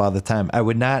that stuff all the time. I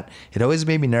would not. It always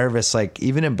made me nervous, like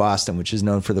even in Boston, which is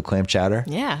known for the clam chowder.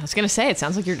 Yeah, I was going to say, it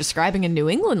sounds like you're describing a New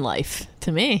England life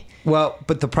to me. Well,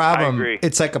 but the problem, I agree.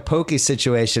 it's like a poke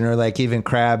situation or like even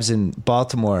crabs in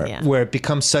Baltimore where it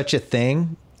becomes such a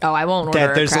thing. Oh, I won't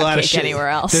order a crab cake anywhere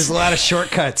else. There's a lot of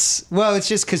shortcuts. Well, it's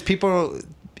just because people,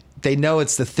 they know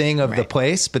it's the thing of the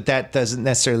place, but that doesn't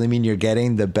necessarily mean you're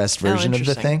getting the best version of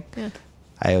the thing. Yeah.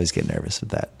 I always get nervous with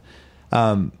that.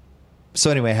 So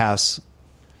anyway, House,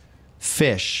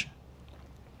 fish.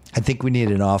 I think we need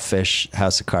an all fish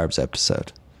House of Carbs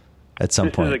episode at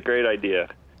some point. This is a great idea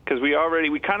because we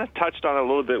kind of touched on it a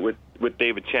little bit with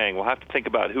David Chang. We'll have to think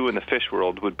about who in the fish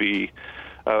world would be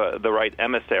the right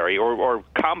emissary or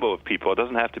combo of people. It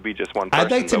doesn't have to be just one person.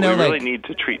 I'd like to but know, we really need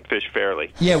to treat fish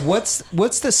fairly. Yeah, what's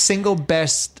the single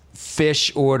best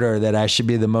fish order that I should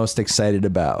be the most excited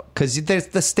about? Because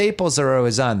the staples are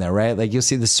always on there, right? Like you'll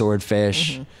see the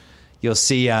swordfish, you'll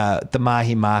see the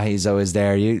mahi-mahi's always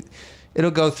there.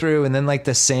 It'll go through, and then like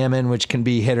the salmon, which can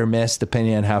be hit or miss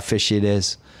depending on how fishy it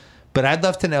is. But I'd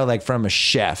love to know, like from a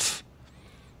chef,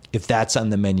 if that's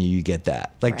on the menu, you get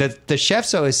that. Like the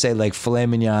chefs always say, like filet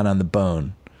mignon on the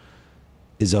bone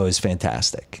is always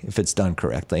fantastic if it's done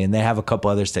correctly, and they have a couple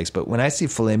other steaks. But when I see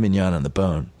filet mignon on the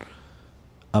bone,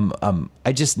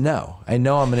 I just know. I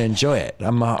know I'm going to enjoy it.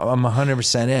 I'm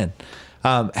 100% in.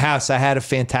 House, I had a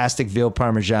fantastic veal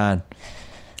parmesan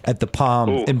at the Palm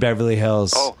in Beverly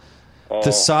Hills.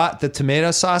 The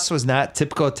tomato sauce was not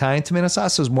typical Italian tomato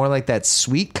sauce. It was more like that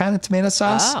sweet kind of tomato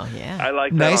sauce. Oh, yeah. I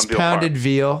like that. Nice on pounded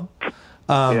veal.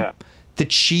 Yeah. The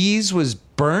cheese was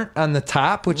burnt on the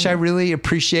top, which I really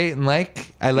appreciate and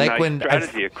like. I like nice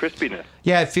strategy, a crispiness.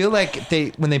 Yeah, I feel like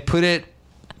when they put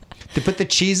the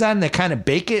cheese on, they kind of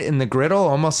bake it in the griddle,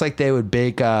 almost like they would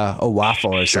bake a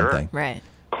waffle or something. Right.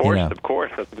 Of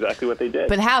course. That's exactly what they did.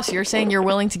 But House, you're saying you're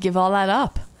willing to give all that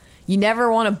up. You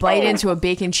never want to bite into a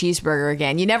bacon cheeseburger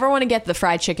again. You never want to get the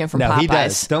fried chicken from Popeyes. No, he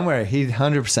does. Don't worry. He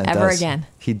 100% does. Ever again.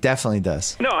 He definitely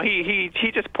does. No, he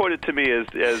just put it to me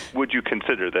as would you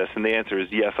consider this? And the answer is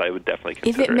yes, I would definitely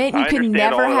consider it. If it meant you could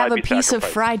never have a piece of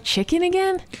fried chicken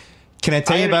again? Can I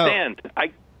tell you about...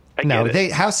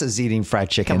 House is eating fried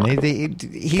chicken.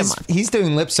 He's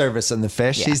doing lip service on the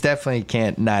fish. Yeah. He's definitely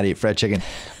can't not eat fried chicken.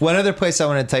 One other place I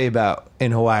want to tell you about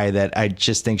in Hawaii that I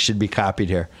just think should be copied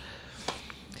here.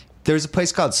 There's a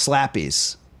place called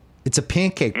Slappy's. It's a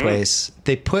pancake place.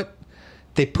 They put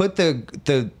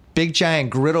the big giant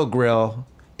griddle grill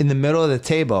in the middle of the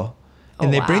table,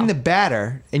 and they bring the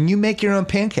batter, and you make your own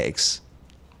pancakes.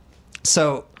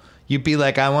 So you'd be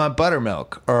like, I want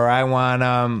buttermilk, or I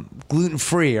want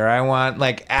gluten-free, or I want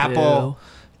like apple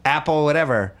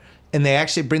whatever. And they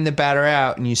actually bring the batter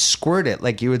out, and you squirt it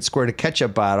like you would squirt a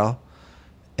ketchup bottle,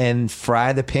 and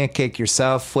fry the pancake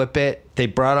yourself, flip it. They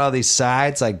brought all these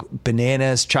sides like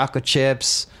bananas, chocolate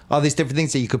chips, all these different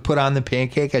things that you could put on the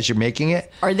pancake as you're making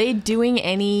it. Are they doing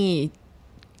any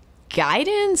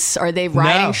guidance? Are they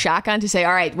riding shotgun to say,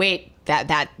 all right, wait,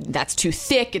 that's too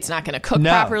thick. It's not going to cook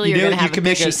properly. You're going to have a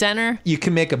mushy center. You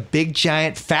can make a big,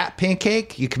 giant, fat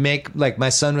pancake. You can make, like my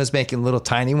son was making little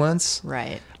tiny ones.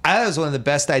 Right. That was one of the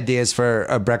best ideas for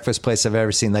a breakfast place I've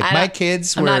ever seen. Like my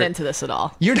kids were... I'm not into this at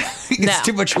all. You're not, it's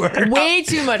too much work. Way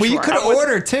too much work. Well, you could have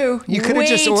ordered too. You could have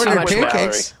just ordered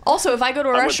pancakes. Also, if I go to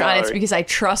a restaurant, it's because I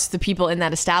trust the people in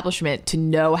that establishment to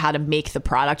know how to make the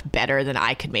product better than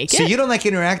I could make it. So you don't like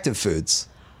interactive foods?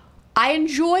 I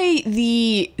enjoy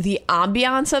the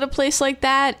ambiance at a place like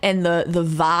that and the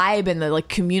vibe and the like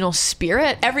communal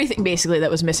spirit. Everything basically that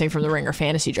was missing from the Ringer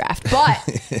fantasy draft.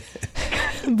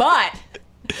 But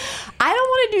I don't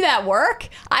want to do that work.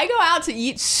 I go out to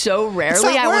eat so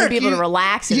rarely. I want to be able to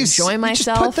relax and enjoy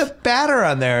myself. You just put the batter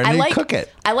on there and then cook it.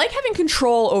 I like having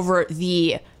control over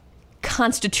the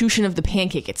constitution of the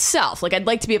pancake itself. Like I'd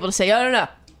like to be able to say, oh, no,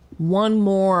 one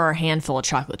more handful of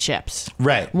chocolate chips.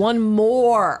 Right. One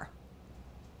more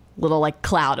little like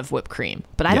cloud of whipped cream.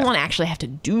 But I don't want to actually have to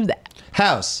do that.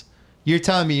 House, you're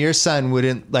telling me your son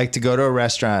wouldn't like to go to a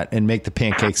restaurant and make the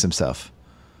pancakes himself?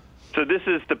 So this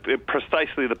is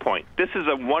precisely the point. This is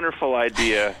a wonderful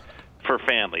idea for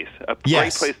families. A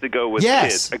great place to go with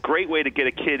kids. A great way to get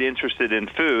a kid interested in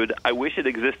food. I wish it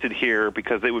existed here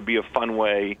because it would be a fun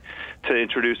way to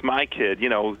introduce my kid. You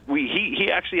know,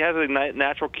 he actually has a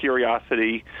natural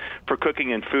curiosity for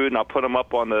cooking and food, and I'll put him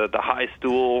up on the high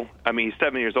stool. I mean, he's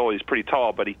 7 years old. He's pretty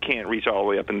tall, but he can't reach all the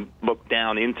way up and look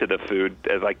down into the food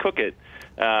as I cook it.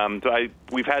 So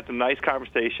we've had some nice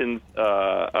conversations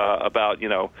about, you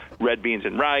know, red beans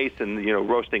and rice and, you know,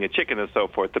 roasting a chicken and so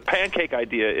forth. The pancake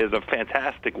idea is a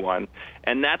fantastic one,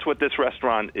 and that's what this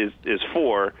restaurant is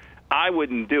for. I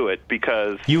wouldn't do it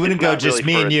because you wouldn't go just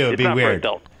me and you. It'd be weird.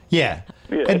 Yeah,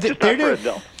 and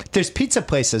there's pizza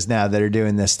places now that are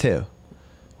doing this too,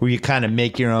 where you kind of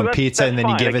make your own pizza and then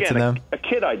you give it to them. A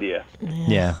kid idea.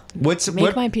 Yeah.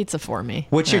 Make my pizza for me.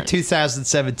 What's your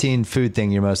 2017 food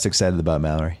thing you're most excited about,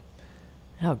 Mallory?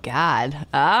 Oh God.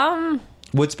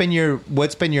 What's been your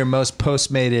most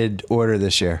Postmated order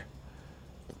this year?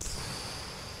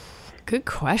 Good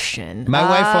question. My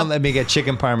wife won't let me get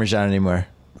chicken parmesan anymore.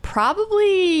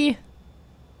 Probably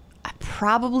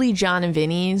John and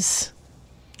Vinny's,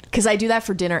 because I do that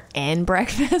for dinner and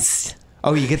breakfast.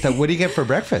 Oh, you get that? What do you get for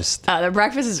breakfast? Their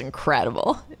breakfast is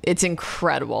incredible. It's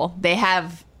incredible. They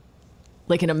have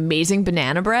like an amazing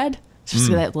banana bread.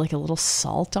 Just with like a little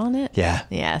salt on it.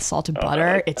 Yeah, salted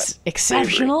butter. It's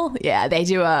exceptional. Yeah, they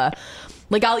do I'll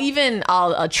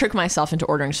trick myself into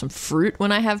ordering some fruit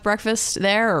when I have breakfast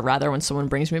there, or rather when someone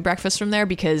brings me breakfast from there,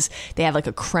 because they have like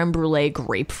a creme brulee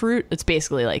grapefruit. It's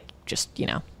basically like just, you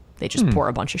know, they just pour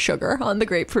a bunch of sugar on the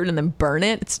grapefruit and then burn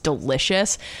it. It's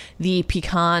delicious. The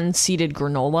pecan seeded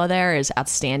granola there is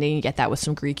outstanding. You get that with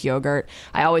some Greek yogurt.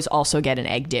 I always also get an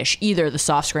egg dish, either the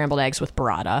soft scrambled eggs with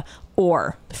burrata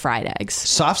or the fried eggs.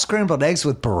 Soft scrambled eggs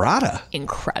with burrata?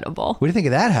 Incredible. What do you think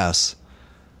of that house?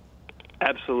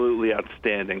 Absolutely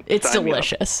outstanding. It's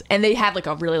delicious. And they have like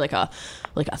a really like a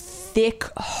thick,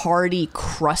 hearty,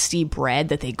 crusty bread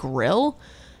that they grill.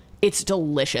 It's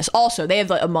delicious. Also, they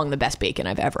have among the best bacon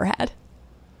I've ever had.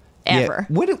 Ever.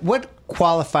 Yeah. What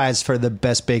qualifies for the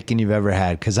best bacon you've ever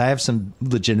had? Because I have some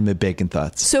legitimate bacon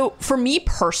thoughts. So for me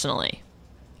personally,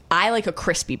 I like a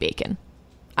crispy bacon.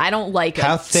 I don't like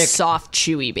soft,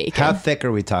 chewy bacon. How thick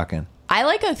are we talking? I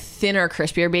like a thinner,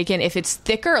 crispier bacon. If it's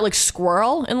thicker, like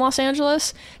Squirrel in Los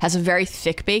Angeles has a very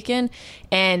thick bacon,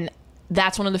 and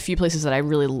that's one of the few places that I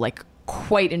really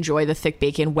quite enjoy the thick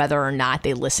bacon, whether or not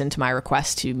they listen to my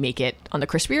request to make it on the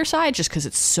crispier side, just because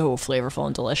it's so flavorful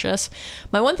and delicious.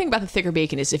 My one thing about the thicker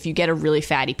bacon is if you get a really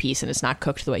fatty piece and it's not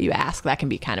cooked the way you ask, that can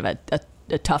be kind of a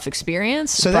tough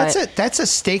experience. So that's a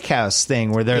steakhouse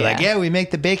thing where they're like, yeah, we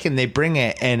make the bacon, they bring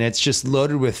it, and it's just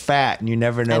loaded with fat, and you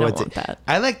never know that.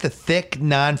 I like the thick,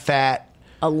 non-fat,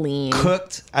 a lean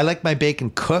cooked. I like my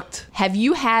bacon cooked. Have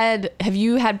you had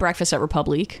breakfast at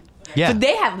Republique? Yeah, so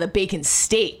they have the bacon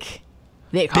steak.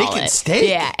 They call bacon it steak.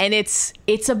 Yeah, and it's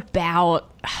about,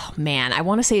 oh man, I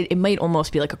want to say it might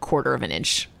almost be like a quarter of an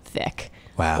inch thick.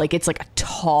 Wow. Like it's like a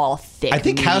tall, thick. I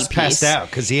think House passed out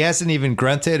because he hasn't even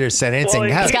grunted or said anything.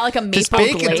 Well, it's got like a maple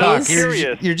glaze. Talk,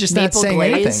 you're just maple not saying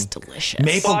glaze, anything. Delicious.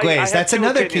 Maple glaze. That's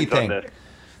another key thing.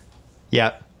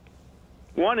 Yeah.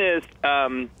 One is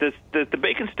the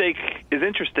bacon steak is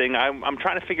interesting. I'm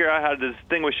trying to figure out how to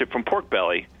distinguish it from pork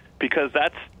belly, because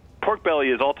pork belly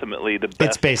is ultimately the best.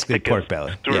 It's basically pork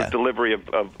belly. Sort of delivery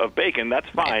of bacon. That's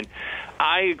fine.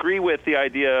 I agree with the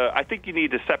idea. I think you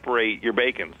need to separate your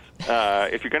bacons.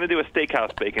 If you're going to do a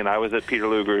steakhouse bacon, I was at Peter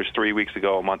Luger's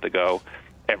a month ago.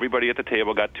 Everybody at the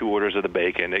table got 2 orders of the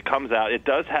bacon. It comes out. It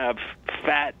does have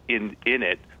fat in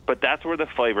it, but that's where the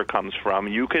flavor comes from.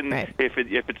 You can, if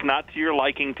it's not to your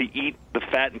liking to eat the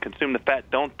fat and consume the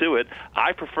fat, don't do it.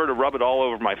 I prefer to rub it all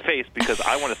over my face because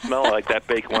I want to smell like that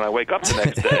bacon when I wake up the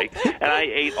next day. And I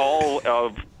ate all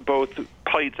of both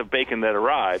plates of bacon that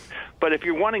arrived. But if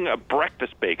you're wanting a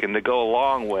breakfast bacon to go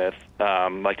along with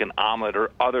like an omelet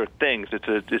or other things,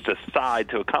 it's a side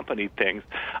to accompany things.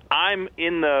 I'm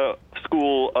in the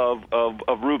school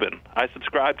of Rubin. I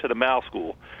subscribe to the Mal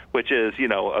school, which is, you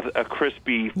know, a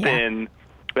crispy, thin,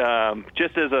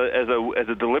 just as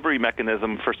a delivery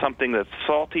mechanism for something that's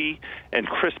salty and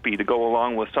crispy to go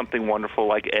along with something wonderful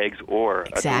like eggs or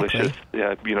a delicious,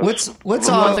 you know. What's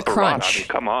all the crunch? I mean,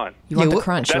 come on. You want the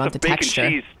crunch. You want the texture.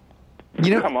 Cheese.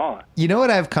 Come on. You know what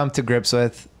I've come to grips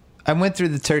with? I went through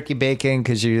the turkey bacon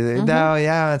because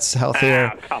it's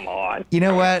healthier. Come on. You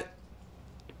know what?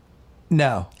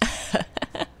 No.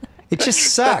 It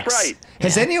just sucks. That's right.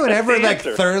 Has anyone ever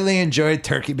thoroughly enjoyed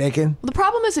turkey bacon? The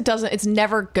problem is it's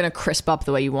never going to crisp up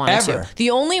the way you want it to.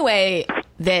 The only way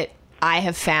that I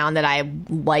have found that I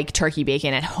like turkey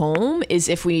bacon at home is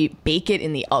if we bake it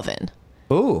in the oven.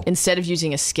 Ooh. instead of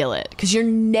using a skillet, because you're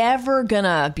never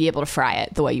gonna be able to fry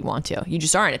it the way you want to. You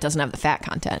just aren't. It doesn't have the fat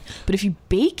content. But if you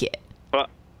bake it,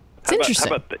 it's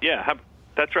interesting.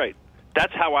 That's right.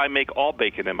 That's how I make all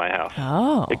bacon in my house.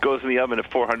 Oh. It goes in the oven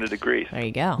at 400 degrees. There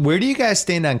you go. Where do you guys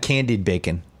stand on candied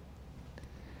bacon?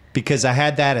 Because I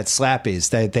had that at Slappy's.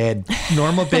 They had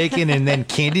normal bacon and then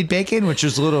candied bacon, which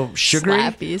was a little sugary.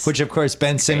 Slappy's. Which, of course,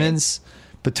 Ben Simmons,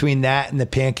 between that and the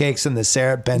pancakes and the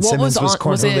syrup, Simmons was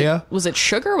corn Julio. Was it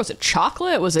sugar? Was it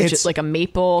chocolate? Was it just like a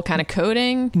maple kind of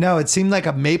coating? No, it seemed like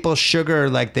a maple sugar,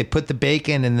 like they put the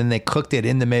bacon and then they cooked it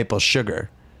in the maple sugar.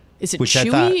 Is it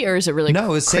chewy or is it really No, it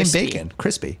was crispy? same bacon,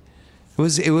 crispy.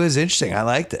 It was interesting. I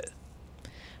liked it.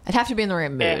 I'd have to be in the right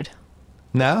mood.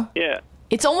 No? Yeah.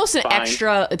 It's almost an Fine.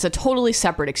 extra, it's a totally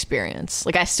separate experience.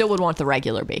 Like, I still would want the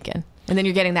regular bacon. And then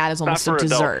you're getting that as almost a for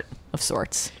adults. dessert of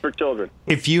sorts. For children.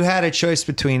 If you had a choice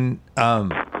between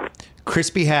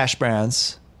crispy hash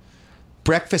browns,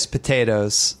 breakfast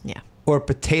potatoes, Yeah. or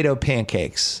potato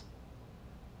pancakes,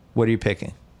 what are you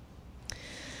picking?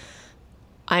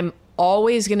 I'm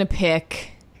always going to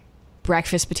pick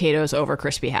breakfast potatoes over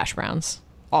crispy hash browns.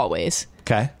 Always.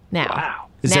 Okay. Now. Wow.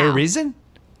 Is there a reason?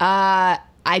 I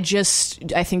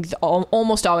think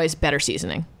almost always better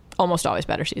seasoning. Almost always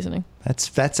better seasoning.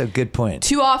 That's a good point.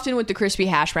 Too often with the crispy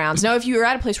hash browns. Now, if you're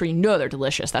at a place where you know they're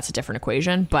delicious, that's a different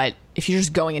equation. But if you're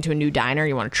just going into a new diner,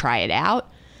 you want to try it out,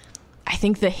 I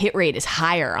think the hit rate is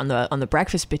higher on the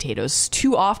breakfast potatoes.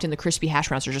 Too often the crispy hash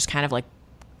browns are just kind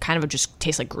of just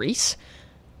taste like grease,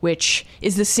 which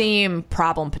is the same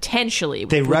problem potentially.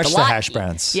 They rush the hash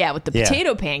browns. Yeah, with the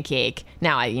potato pancake.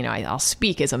 Now, I'll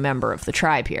speak as a member of the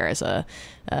tribe here, as a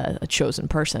chosen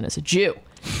person, as a Jew.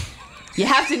 You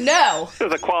have to know.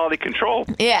 There's a quality control.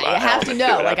 Yeah, you have to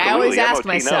know. Like, I always ask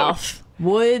MOT myself,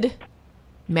 would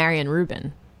Mallory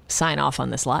Rubin sign off on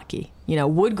this latkey?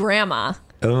 Would Grandma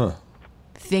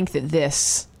think that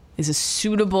this is a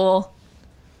suitable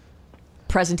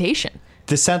presentation?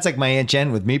 This sounds like my Aunt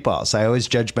Jen with meatballs. I always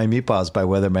judge my meatballs by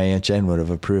whether my Aunt Jen would have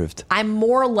approved. I'm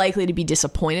more likely to be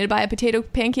disappointed by a potato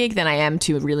pancake than I am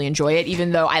to really enjoy it,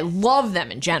 even though I love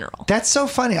them in general. That's so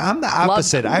funny. I'm the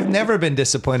opposite. I've never been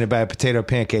disappointed by a potato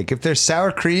pancake. If there's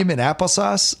sour cream and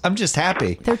applesauce, I'm just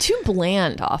happy. They're too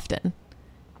bland often.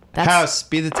 House,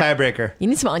 be the tiebreaker. You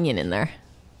need some onion in there.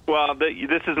 Well,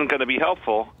 this isn't going to be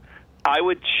helpful. I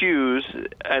would choose,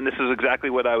 and this is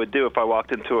exactly what I would do if I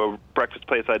walked into a breakfast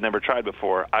place I'd never tried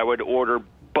before. I would order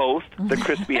both the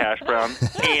crispy hash brown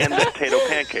and the potato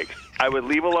pancakes. I would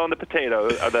leave alone the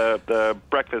the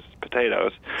breakfast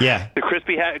potatoes. Yeah. The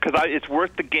crispy because it's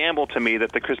worth the gamble to me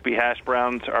that the crispy hash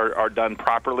browns are done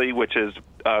properly, which is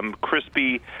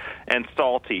crispy and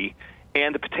salty.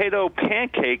 And the potato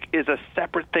pancake is a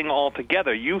separate thing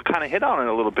altogether. You kind of hit on it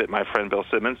a little bit, my friend Bill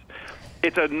Simmons.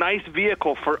 It's a nice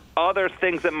vehicle for other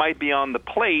things that might be on the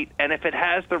plate, and if it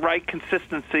has the right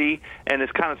consistency and is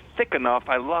kind of thick enough,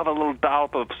 I love a little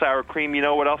dollop of sour cream. You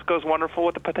know what else goes wonderful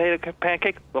with the potato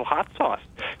pancake? A little hot sauce.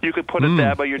 You could put a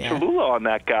dab of your Cholula on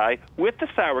that guy with the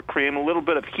sour cream, a little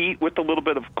bit of heat with a little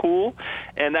bit of cool,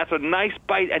 and that's a nice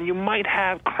bite, and you might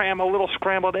cram a little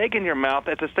scrambled egg in your mouth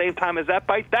at the same time as that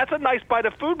bite. That's a nice bite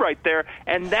of food right there,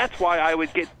 and that's why I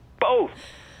would get both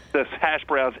the hash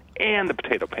browns and the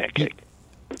potato pancake.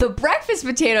 The breakfast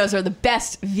potatoes are the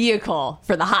best vehicle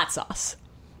for the hot sauce.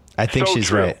 I think she's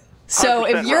true. right. So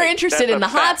if you're right. interested That's in the a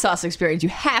hot fact. sauce experience, you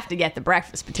have to get the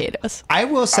breakfast potatoes. I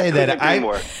will say that couldn't agree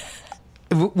more.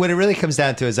 what it really comes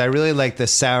down to is I really like the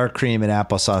sour cream and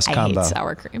applesauce I combo. hate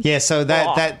sour cream. Yeah, so that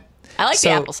I like the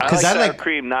applesauce. I like because sour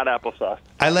cream, not applesauce.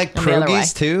 I like I'm the other way.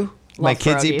 pierogies too. My Love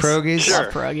kids eat pierogies. Sure.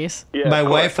 Love pierogies. Yeah, My of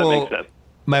course, wife that will- makes sense.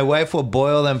 My wife will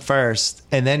boil them first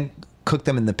and then cook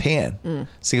them in the pan.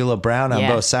 So you get a little brown on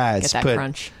Yeah, both sides. get that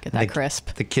crunch, get that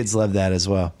crisp. The kids love that as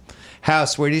well.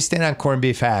 House, where do you stand on corned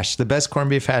beef hash? The best corned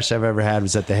beef hash I've ever had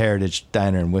was at the Heritage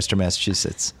Diner in Worcester,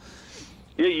 Massachusetts.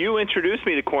 Yeah, you introduced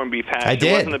me to corned beef hash. I did.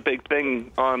 It wasn't a big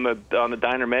thing on the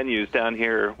diner menus down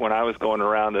here when I was going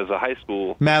around as a high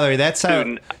school. Mallory, that's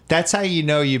Student. how you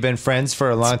know you've been friends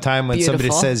for a long time when somebody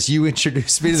beautiful. says you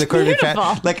introduced me to the corned beef hash.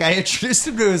 beautiful. Like I introduced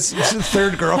him to his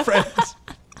third girlfriend.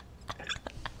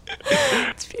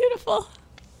 It's beautiful.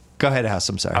 Go ahead, House.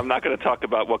 I'm sorry. I'm not going to talk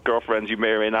about what girlfriends you may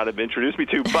or may not have introduced me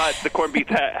to, but the corned beef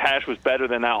hash was better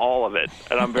than all of it,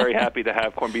 and I'm very happy to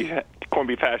have corned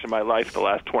beef hash in my life the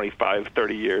last 25,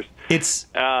 30 years. It's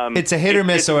a hit or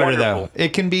miss it's order, wonderful. though.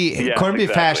 It can be Yes, corned beef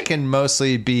hash exactly. can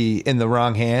mostly be in the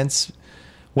wrong hands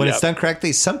when it's Yep. done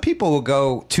correctly. Some people will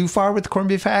go too far with corned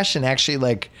beef hash and actually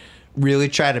like really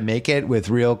try to make it with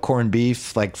real corned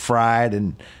beef, like fried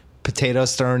and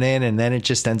potatoes thrown in, and then it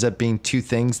just ends up being two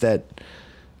things that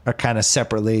are kind of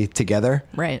separately together.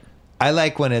 Right. I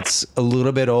like when it's a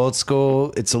little bit old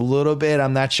school. It's a little bit,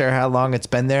 I'm not sure how long it's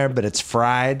been there, but it's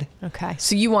fried. Okay.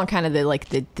 So you want kind of the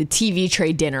TV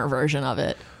tray dinner version of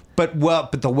it. But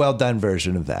the well done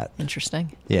version of that.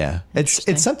 Interesting. Yeah.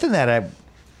 It's something that I've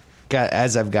got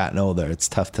as I've gotten older. It's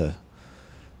tough to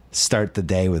start the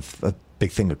day with a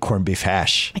big thing of corned beef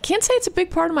hash. I can't say it's a big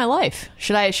part of my life.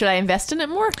 Should I invest in it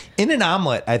more? In an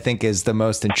omelet, I think, is the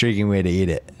most intriguing way to eat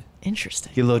it.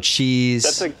 Interesting. Your little cheese.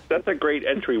 That's a great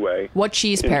entryway. What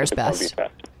cheese pairs best?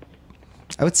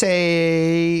 I would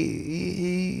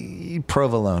say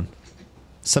provolone.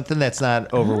 Something that's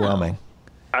not overwhelming.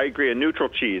 I agree. A neutral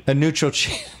cheese. A neutral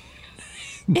cheese.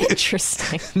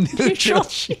 Interesting. Neutral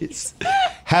cheese.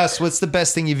 House, what's the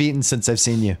best thing you've eaten since I've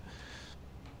seen you?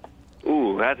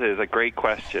 Ooh, that is a great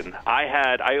question.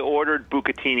 I ordered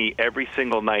bucatini every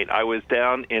single night. I was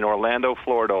down in Orlando,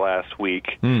 Florida last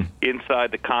week,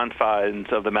 inside the confines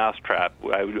of the Mousetrap.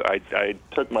 I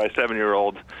took my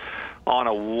 7-year-old on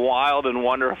a wild and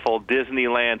wonderful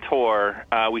Disneyland tour.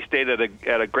 We stayed at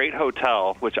a great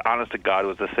hotel, which, honest to God,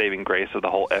 was the saving grace of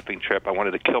the whole effing trip. I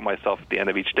wanted to kill myself at the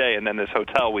end of each day, and then this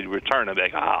hotel, we'd return and be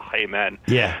like, amen.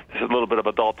 Yeah. This is a little bit of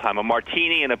adult time. A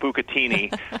martini and a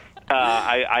bucatini.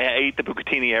 I ate the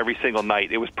bucatini every single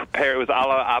night. It was prepared. It was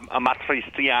alla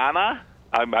amatriciana.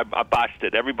 I botched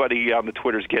it. Everybody on the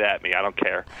Twitters get at me. I don't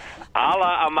care.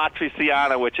 Alla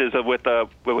amatriciana, which is with the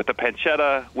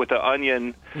pancetta, with the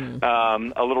onion,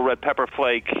 a little red pepper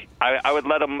flake. I would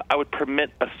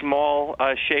permit a small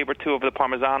shave or two of the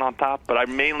Parmesan on top, but I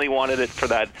mainly wanted it for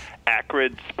that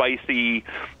acrid, spicy,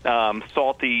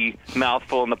 salty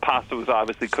mouthful, and the pasta was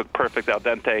obviously cooked perfect al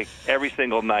dente every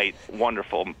single night.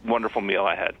 Wonderful, wonderful meal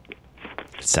I had.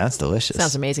 Sounds delicious.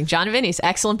 Sounds amazing. John Vinny's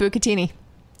excellent bucatini.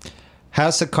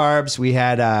 House of Carbs, we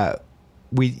had House,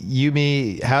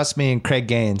 me, and Craig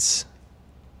Gaines.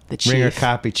 The chief. Ringer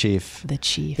copy chief. The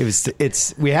chief.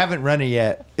 We haven't run it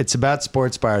yet. It's about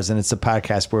sports bars, and it's a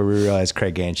podcast where we realized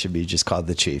Craig Gaines should be just called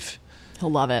the chief. He'll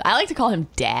love it. I like to call him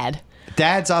Dad.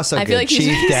 Dad's also good. I feel like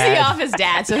Chief he's Dad. the office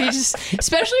dad. So he just,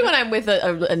 especially when I'm with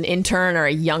an intern or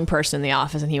a young person in the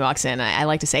office and he walks in, I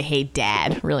like to say, "Hey,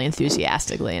 Dad," really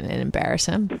enthusiastically and embarrass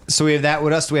him. So we have that.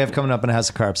 What else do we have coming up in House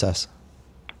of Carbs House?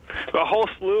 A whole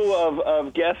slew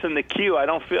of guests in the queue. I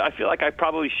feel like I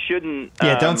probably shouldn't.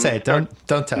 Yeah, don't say it. Don't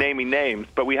tell. Naming names,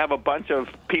 but we have a bunch of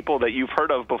people that you've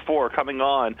heard of before coming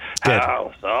on Good.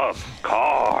 House of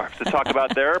Carbs to talk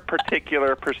about their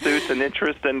particular pursuits and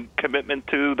interest and commitment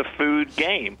to the food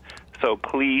game. So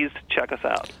please check us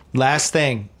out. Last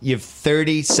thing, you have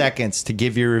 30 seconds to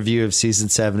give your review of season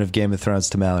 7 of Game of Thrones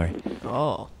to Mallory.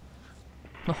 Oh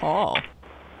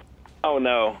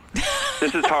no,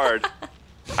 this is hard.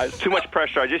 Too much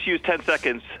pressure. I just used 10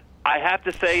 seconds. I have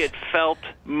to say it felt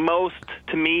most,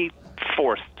 to me,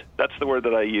 forced. That's the word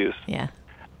that I use. Yeah.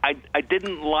 I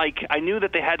knew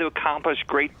that they had to accomplish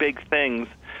great big things,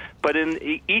 but in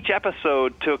each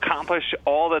episode, to accomplish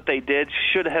all that they did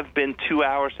should have been 2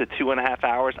 hours to 2.5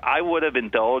 hours. I would have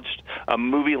indulged a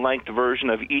movie-length version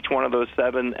of each one of those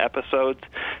 7 episodes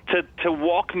to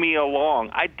walk me along.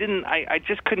 I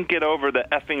just couldn't get over the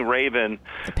effing Raven,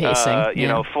 the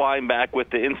pacing, flying back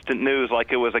with the instant news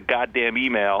like it was a goddamn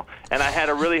email. And I had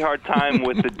a really hard time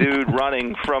with the dude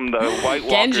running from the White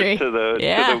Walkers to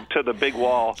the big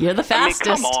wall. You're the fastest.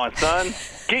 I mean, come on, son.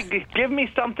 Give me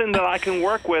something that I can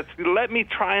work with. Let me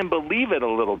try and believe it a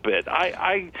little bit.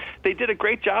 They did a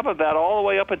great job of that all the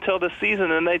way up until this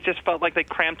season, and they just felt like they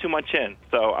crammed too much in.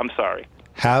 So I'm sorry.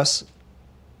 House,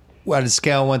 on a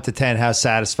scale of 1 to 10, how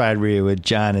satisfied were you with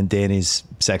John and Danny's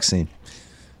sex scene?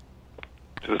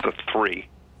 It was a 3.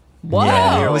 Whoa.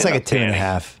 Yeah, it was like a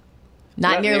 2.5.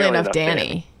 Not nearly enough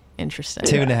Danny. Interesting.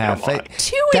 2.5.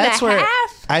 2.5? Where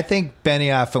I think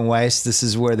Benioff and Weiss, this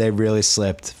is where they really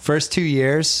slipped. First 2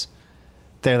 years,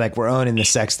 they're like, we're owning the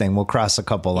sex thing. We'll cross a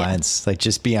couple lines. Like,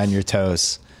 just be on your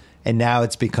toes. And now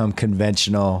it's become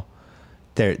conventional.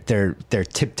 They're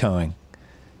tiptoeing.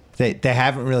 They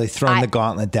haven't really thrown the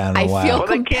gauntlet down in a while. Well,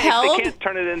 they can't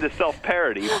turn it into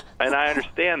self-parody, and I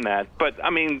understand that. But,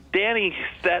 I mean, Danny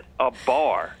set a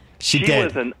bar. She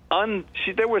did.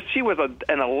 She was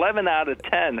an 11 out of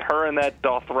 10. Her and that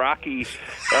Dothraki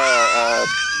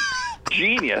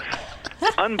genius.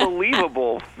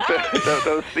 Unbelievable.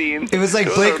 Those scenes. It was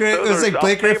like Blake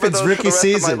Griffin's rookie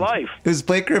season. It was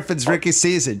Blake Griffin's rookie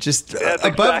season, just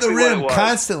above the rim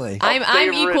constantly.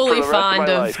 I'm equally fond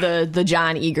of the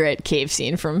John Egret cave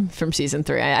scene from season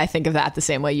 3. I think of that the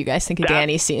same way you guys think of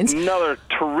Danny's scenes. Another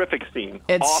terrific scene.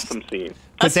 Awesome scene.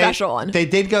 A special one. They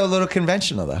did go a little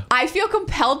conventional, though. I feel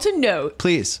compelled to note,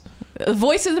 please, the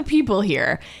voice of the people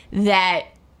here, that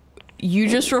you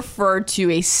just referred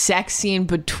to a sex scene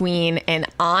between an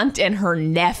aunt and her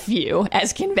nephew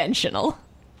as conventional.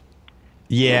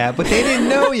 Yeah, but they didn't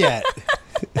know yet.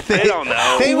 They don't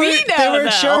know. They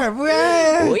weren't sure.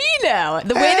 We know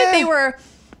the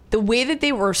way that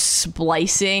they were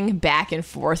splicing back and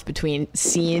forth between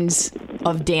scenes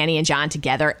of Danny and John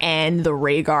together and the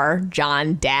Rhaegar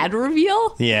John dad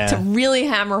reveal. Yeah. To really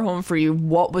hammer home for you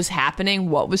what was happening,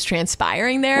 what was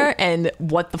transpiring there, and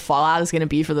what the fallout is going to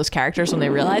be for those characters when they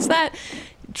realize that.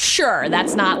 Sure,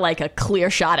 that's not like a clear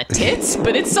shot of tits,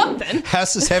 but it's something.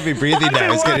 House is heavy breathing now.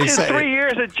 I've He's been getting watching excited. 3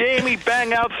 years of Jamie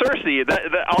bang out Cersei.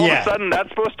 All of a sudden, that's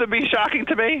supposed to be shocking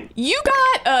to me? You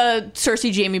got a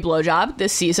Cersei Jamie blowjob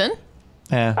this season.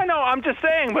 Yeah. I know, I'm just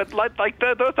saying, but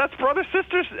that's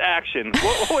brother-sister's action.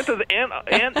 What does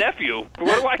aunt-nephew?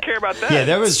 What do I care about that? Yeah,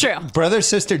 there was true.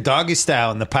 brother-sister doggy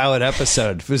style in the pilot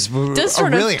episode. It was a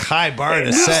really high bar to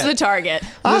Moves set. the target.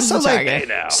 Also, Moves the like,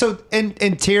 target. so, and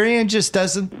Tyrion just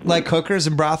doesn't like hookers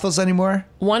and brothels anymore?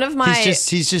 One of my... He's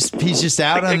just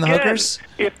out on the Again, hookers?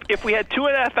 If we had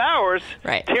 2.5 hours,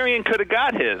 Right. Tyrion could have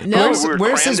got his. No. We were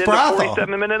Where's his crammed into brothel?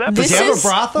 47-minute episode. Does he have a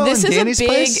brothel in Danny's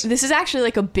place? This is actually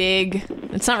like a big...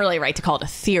 It's not really right to call it a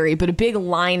theory, but a big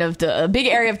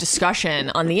area of discussion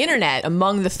on the internet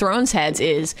among the Thrones heads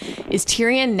is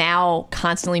Tyrion now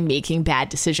constantly making bad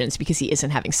decisions because he isn't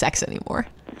having sex anymore?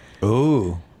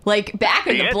 Ooh. Like back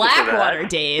in the answer to Blackwater that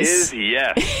days, is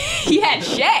yes. he had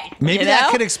Shay. Maybe you that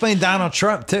know? could explain Donald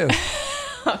Trump, too.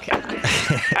 Okay.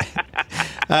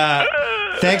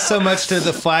 Thanks so much to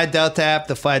the Fly Delta app.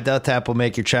 The Fly Delta app will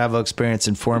make your travel experience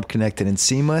informed, connected, and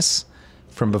seamless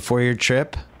from before your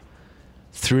trip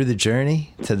through the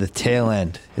journey to the tail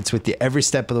end. It's with you every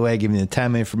step of the way, giving you the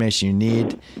time and information you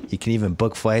need. You can even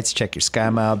book flights, check your Sky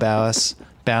Mile balance,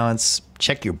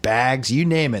 check your bags, you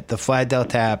name it. The Fly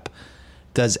Delta app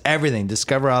does everything.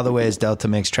 Discover all the ways Delta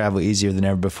makes travel easier than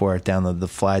ever before. Download the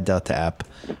Fly Delta app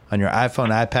on your iPhone,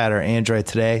 iPad, or Android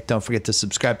today. Don't forget to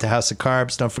subscribe to House of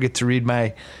Carbs. Don't forget to read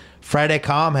my Friday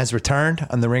column has returned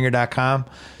on theringer.com.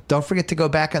 Don't forget to go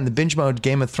back on the Binge Mode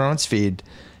Game of Thrones feed.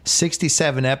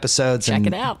 67 episodes. Check and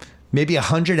it out. Maybe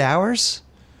 100 hours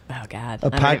Oh God.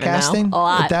 of I don't even know. podcasting A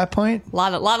lot. at that point. A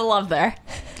lot of love there.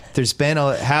 There's been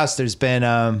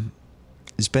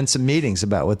some meetings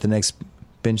about what the next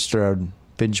binge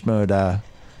mode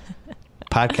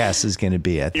podcast is going to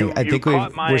be. I think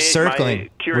we're circling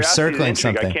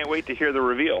something. I can't wait to hear the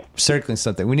reveal. Circling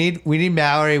something. We need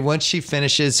Mallory once she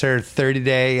finishes her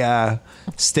 30-day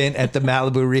stint at the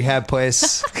Malibu rehab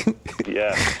place.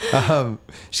 Yeah.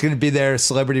 She's going to be there,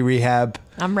 celebrity rehab.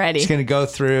 I'm ready. She's going to go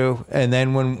through, and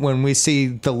then when we see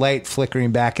the light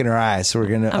flickering back in her eyes, we're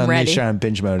going to unleash her on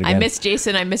binge mode again. I miss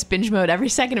Jason. I miss binge mode every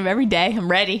second of every day. I'm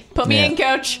ready. Put me in,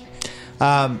 coach.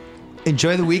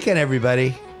 Enjoy the weekend,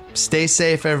 everybody. Stay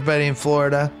safe, everybody in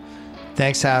Florida.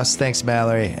 Thanks, House. Thanks,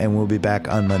 Mallory. And we'll be back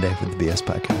on Monday with the BS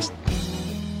Podcast.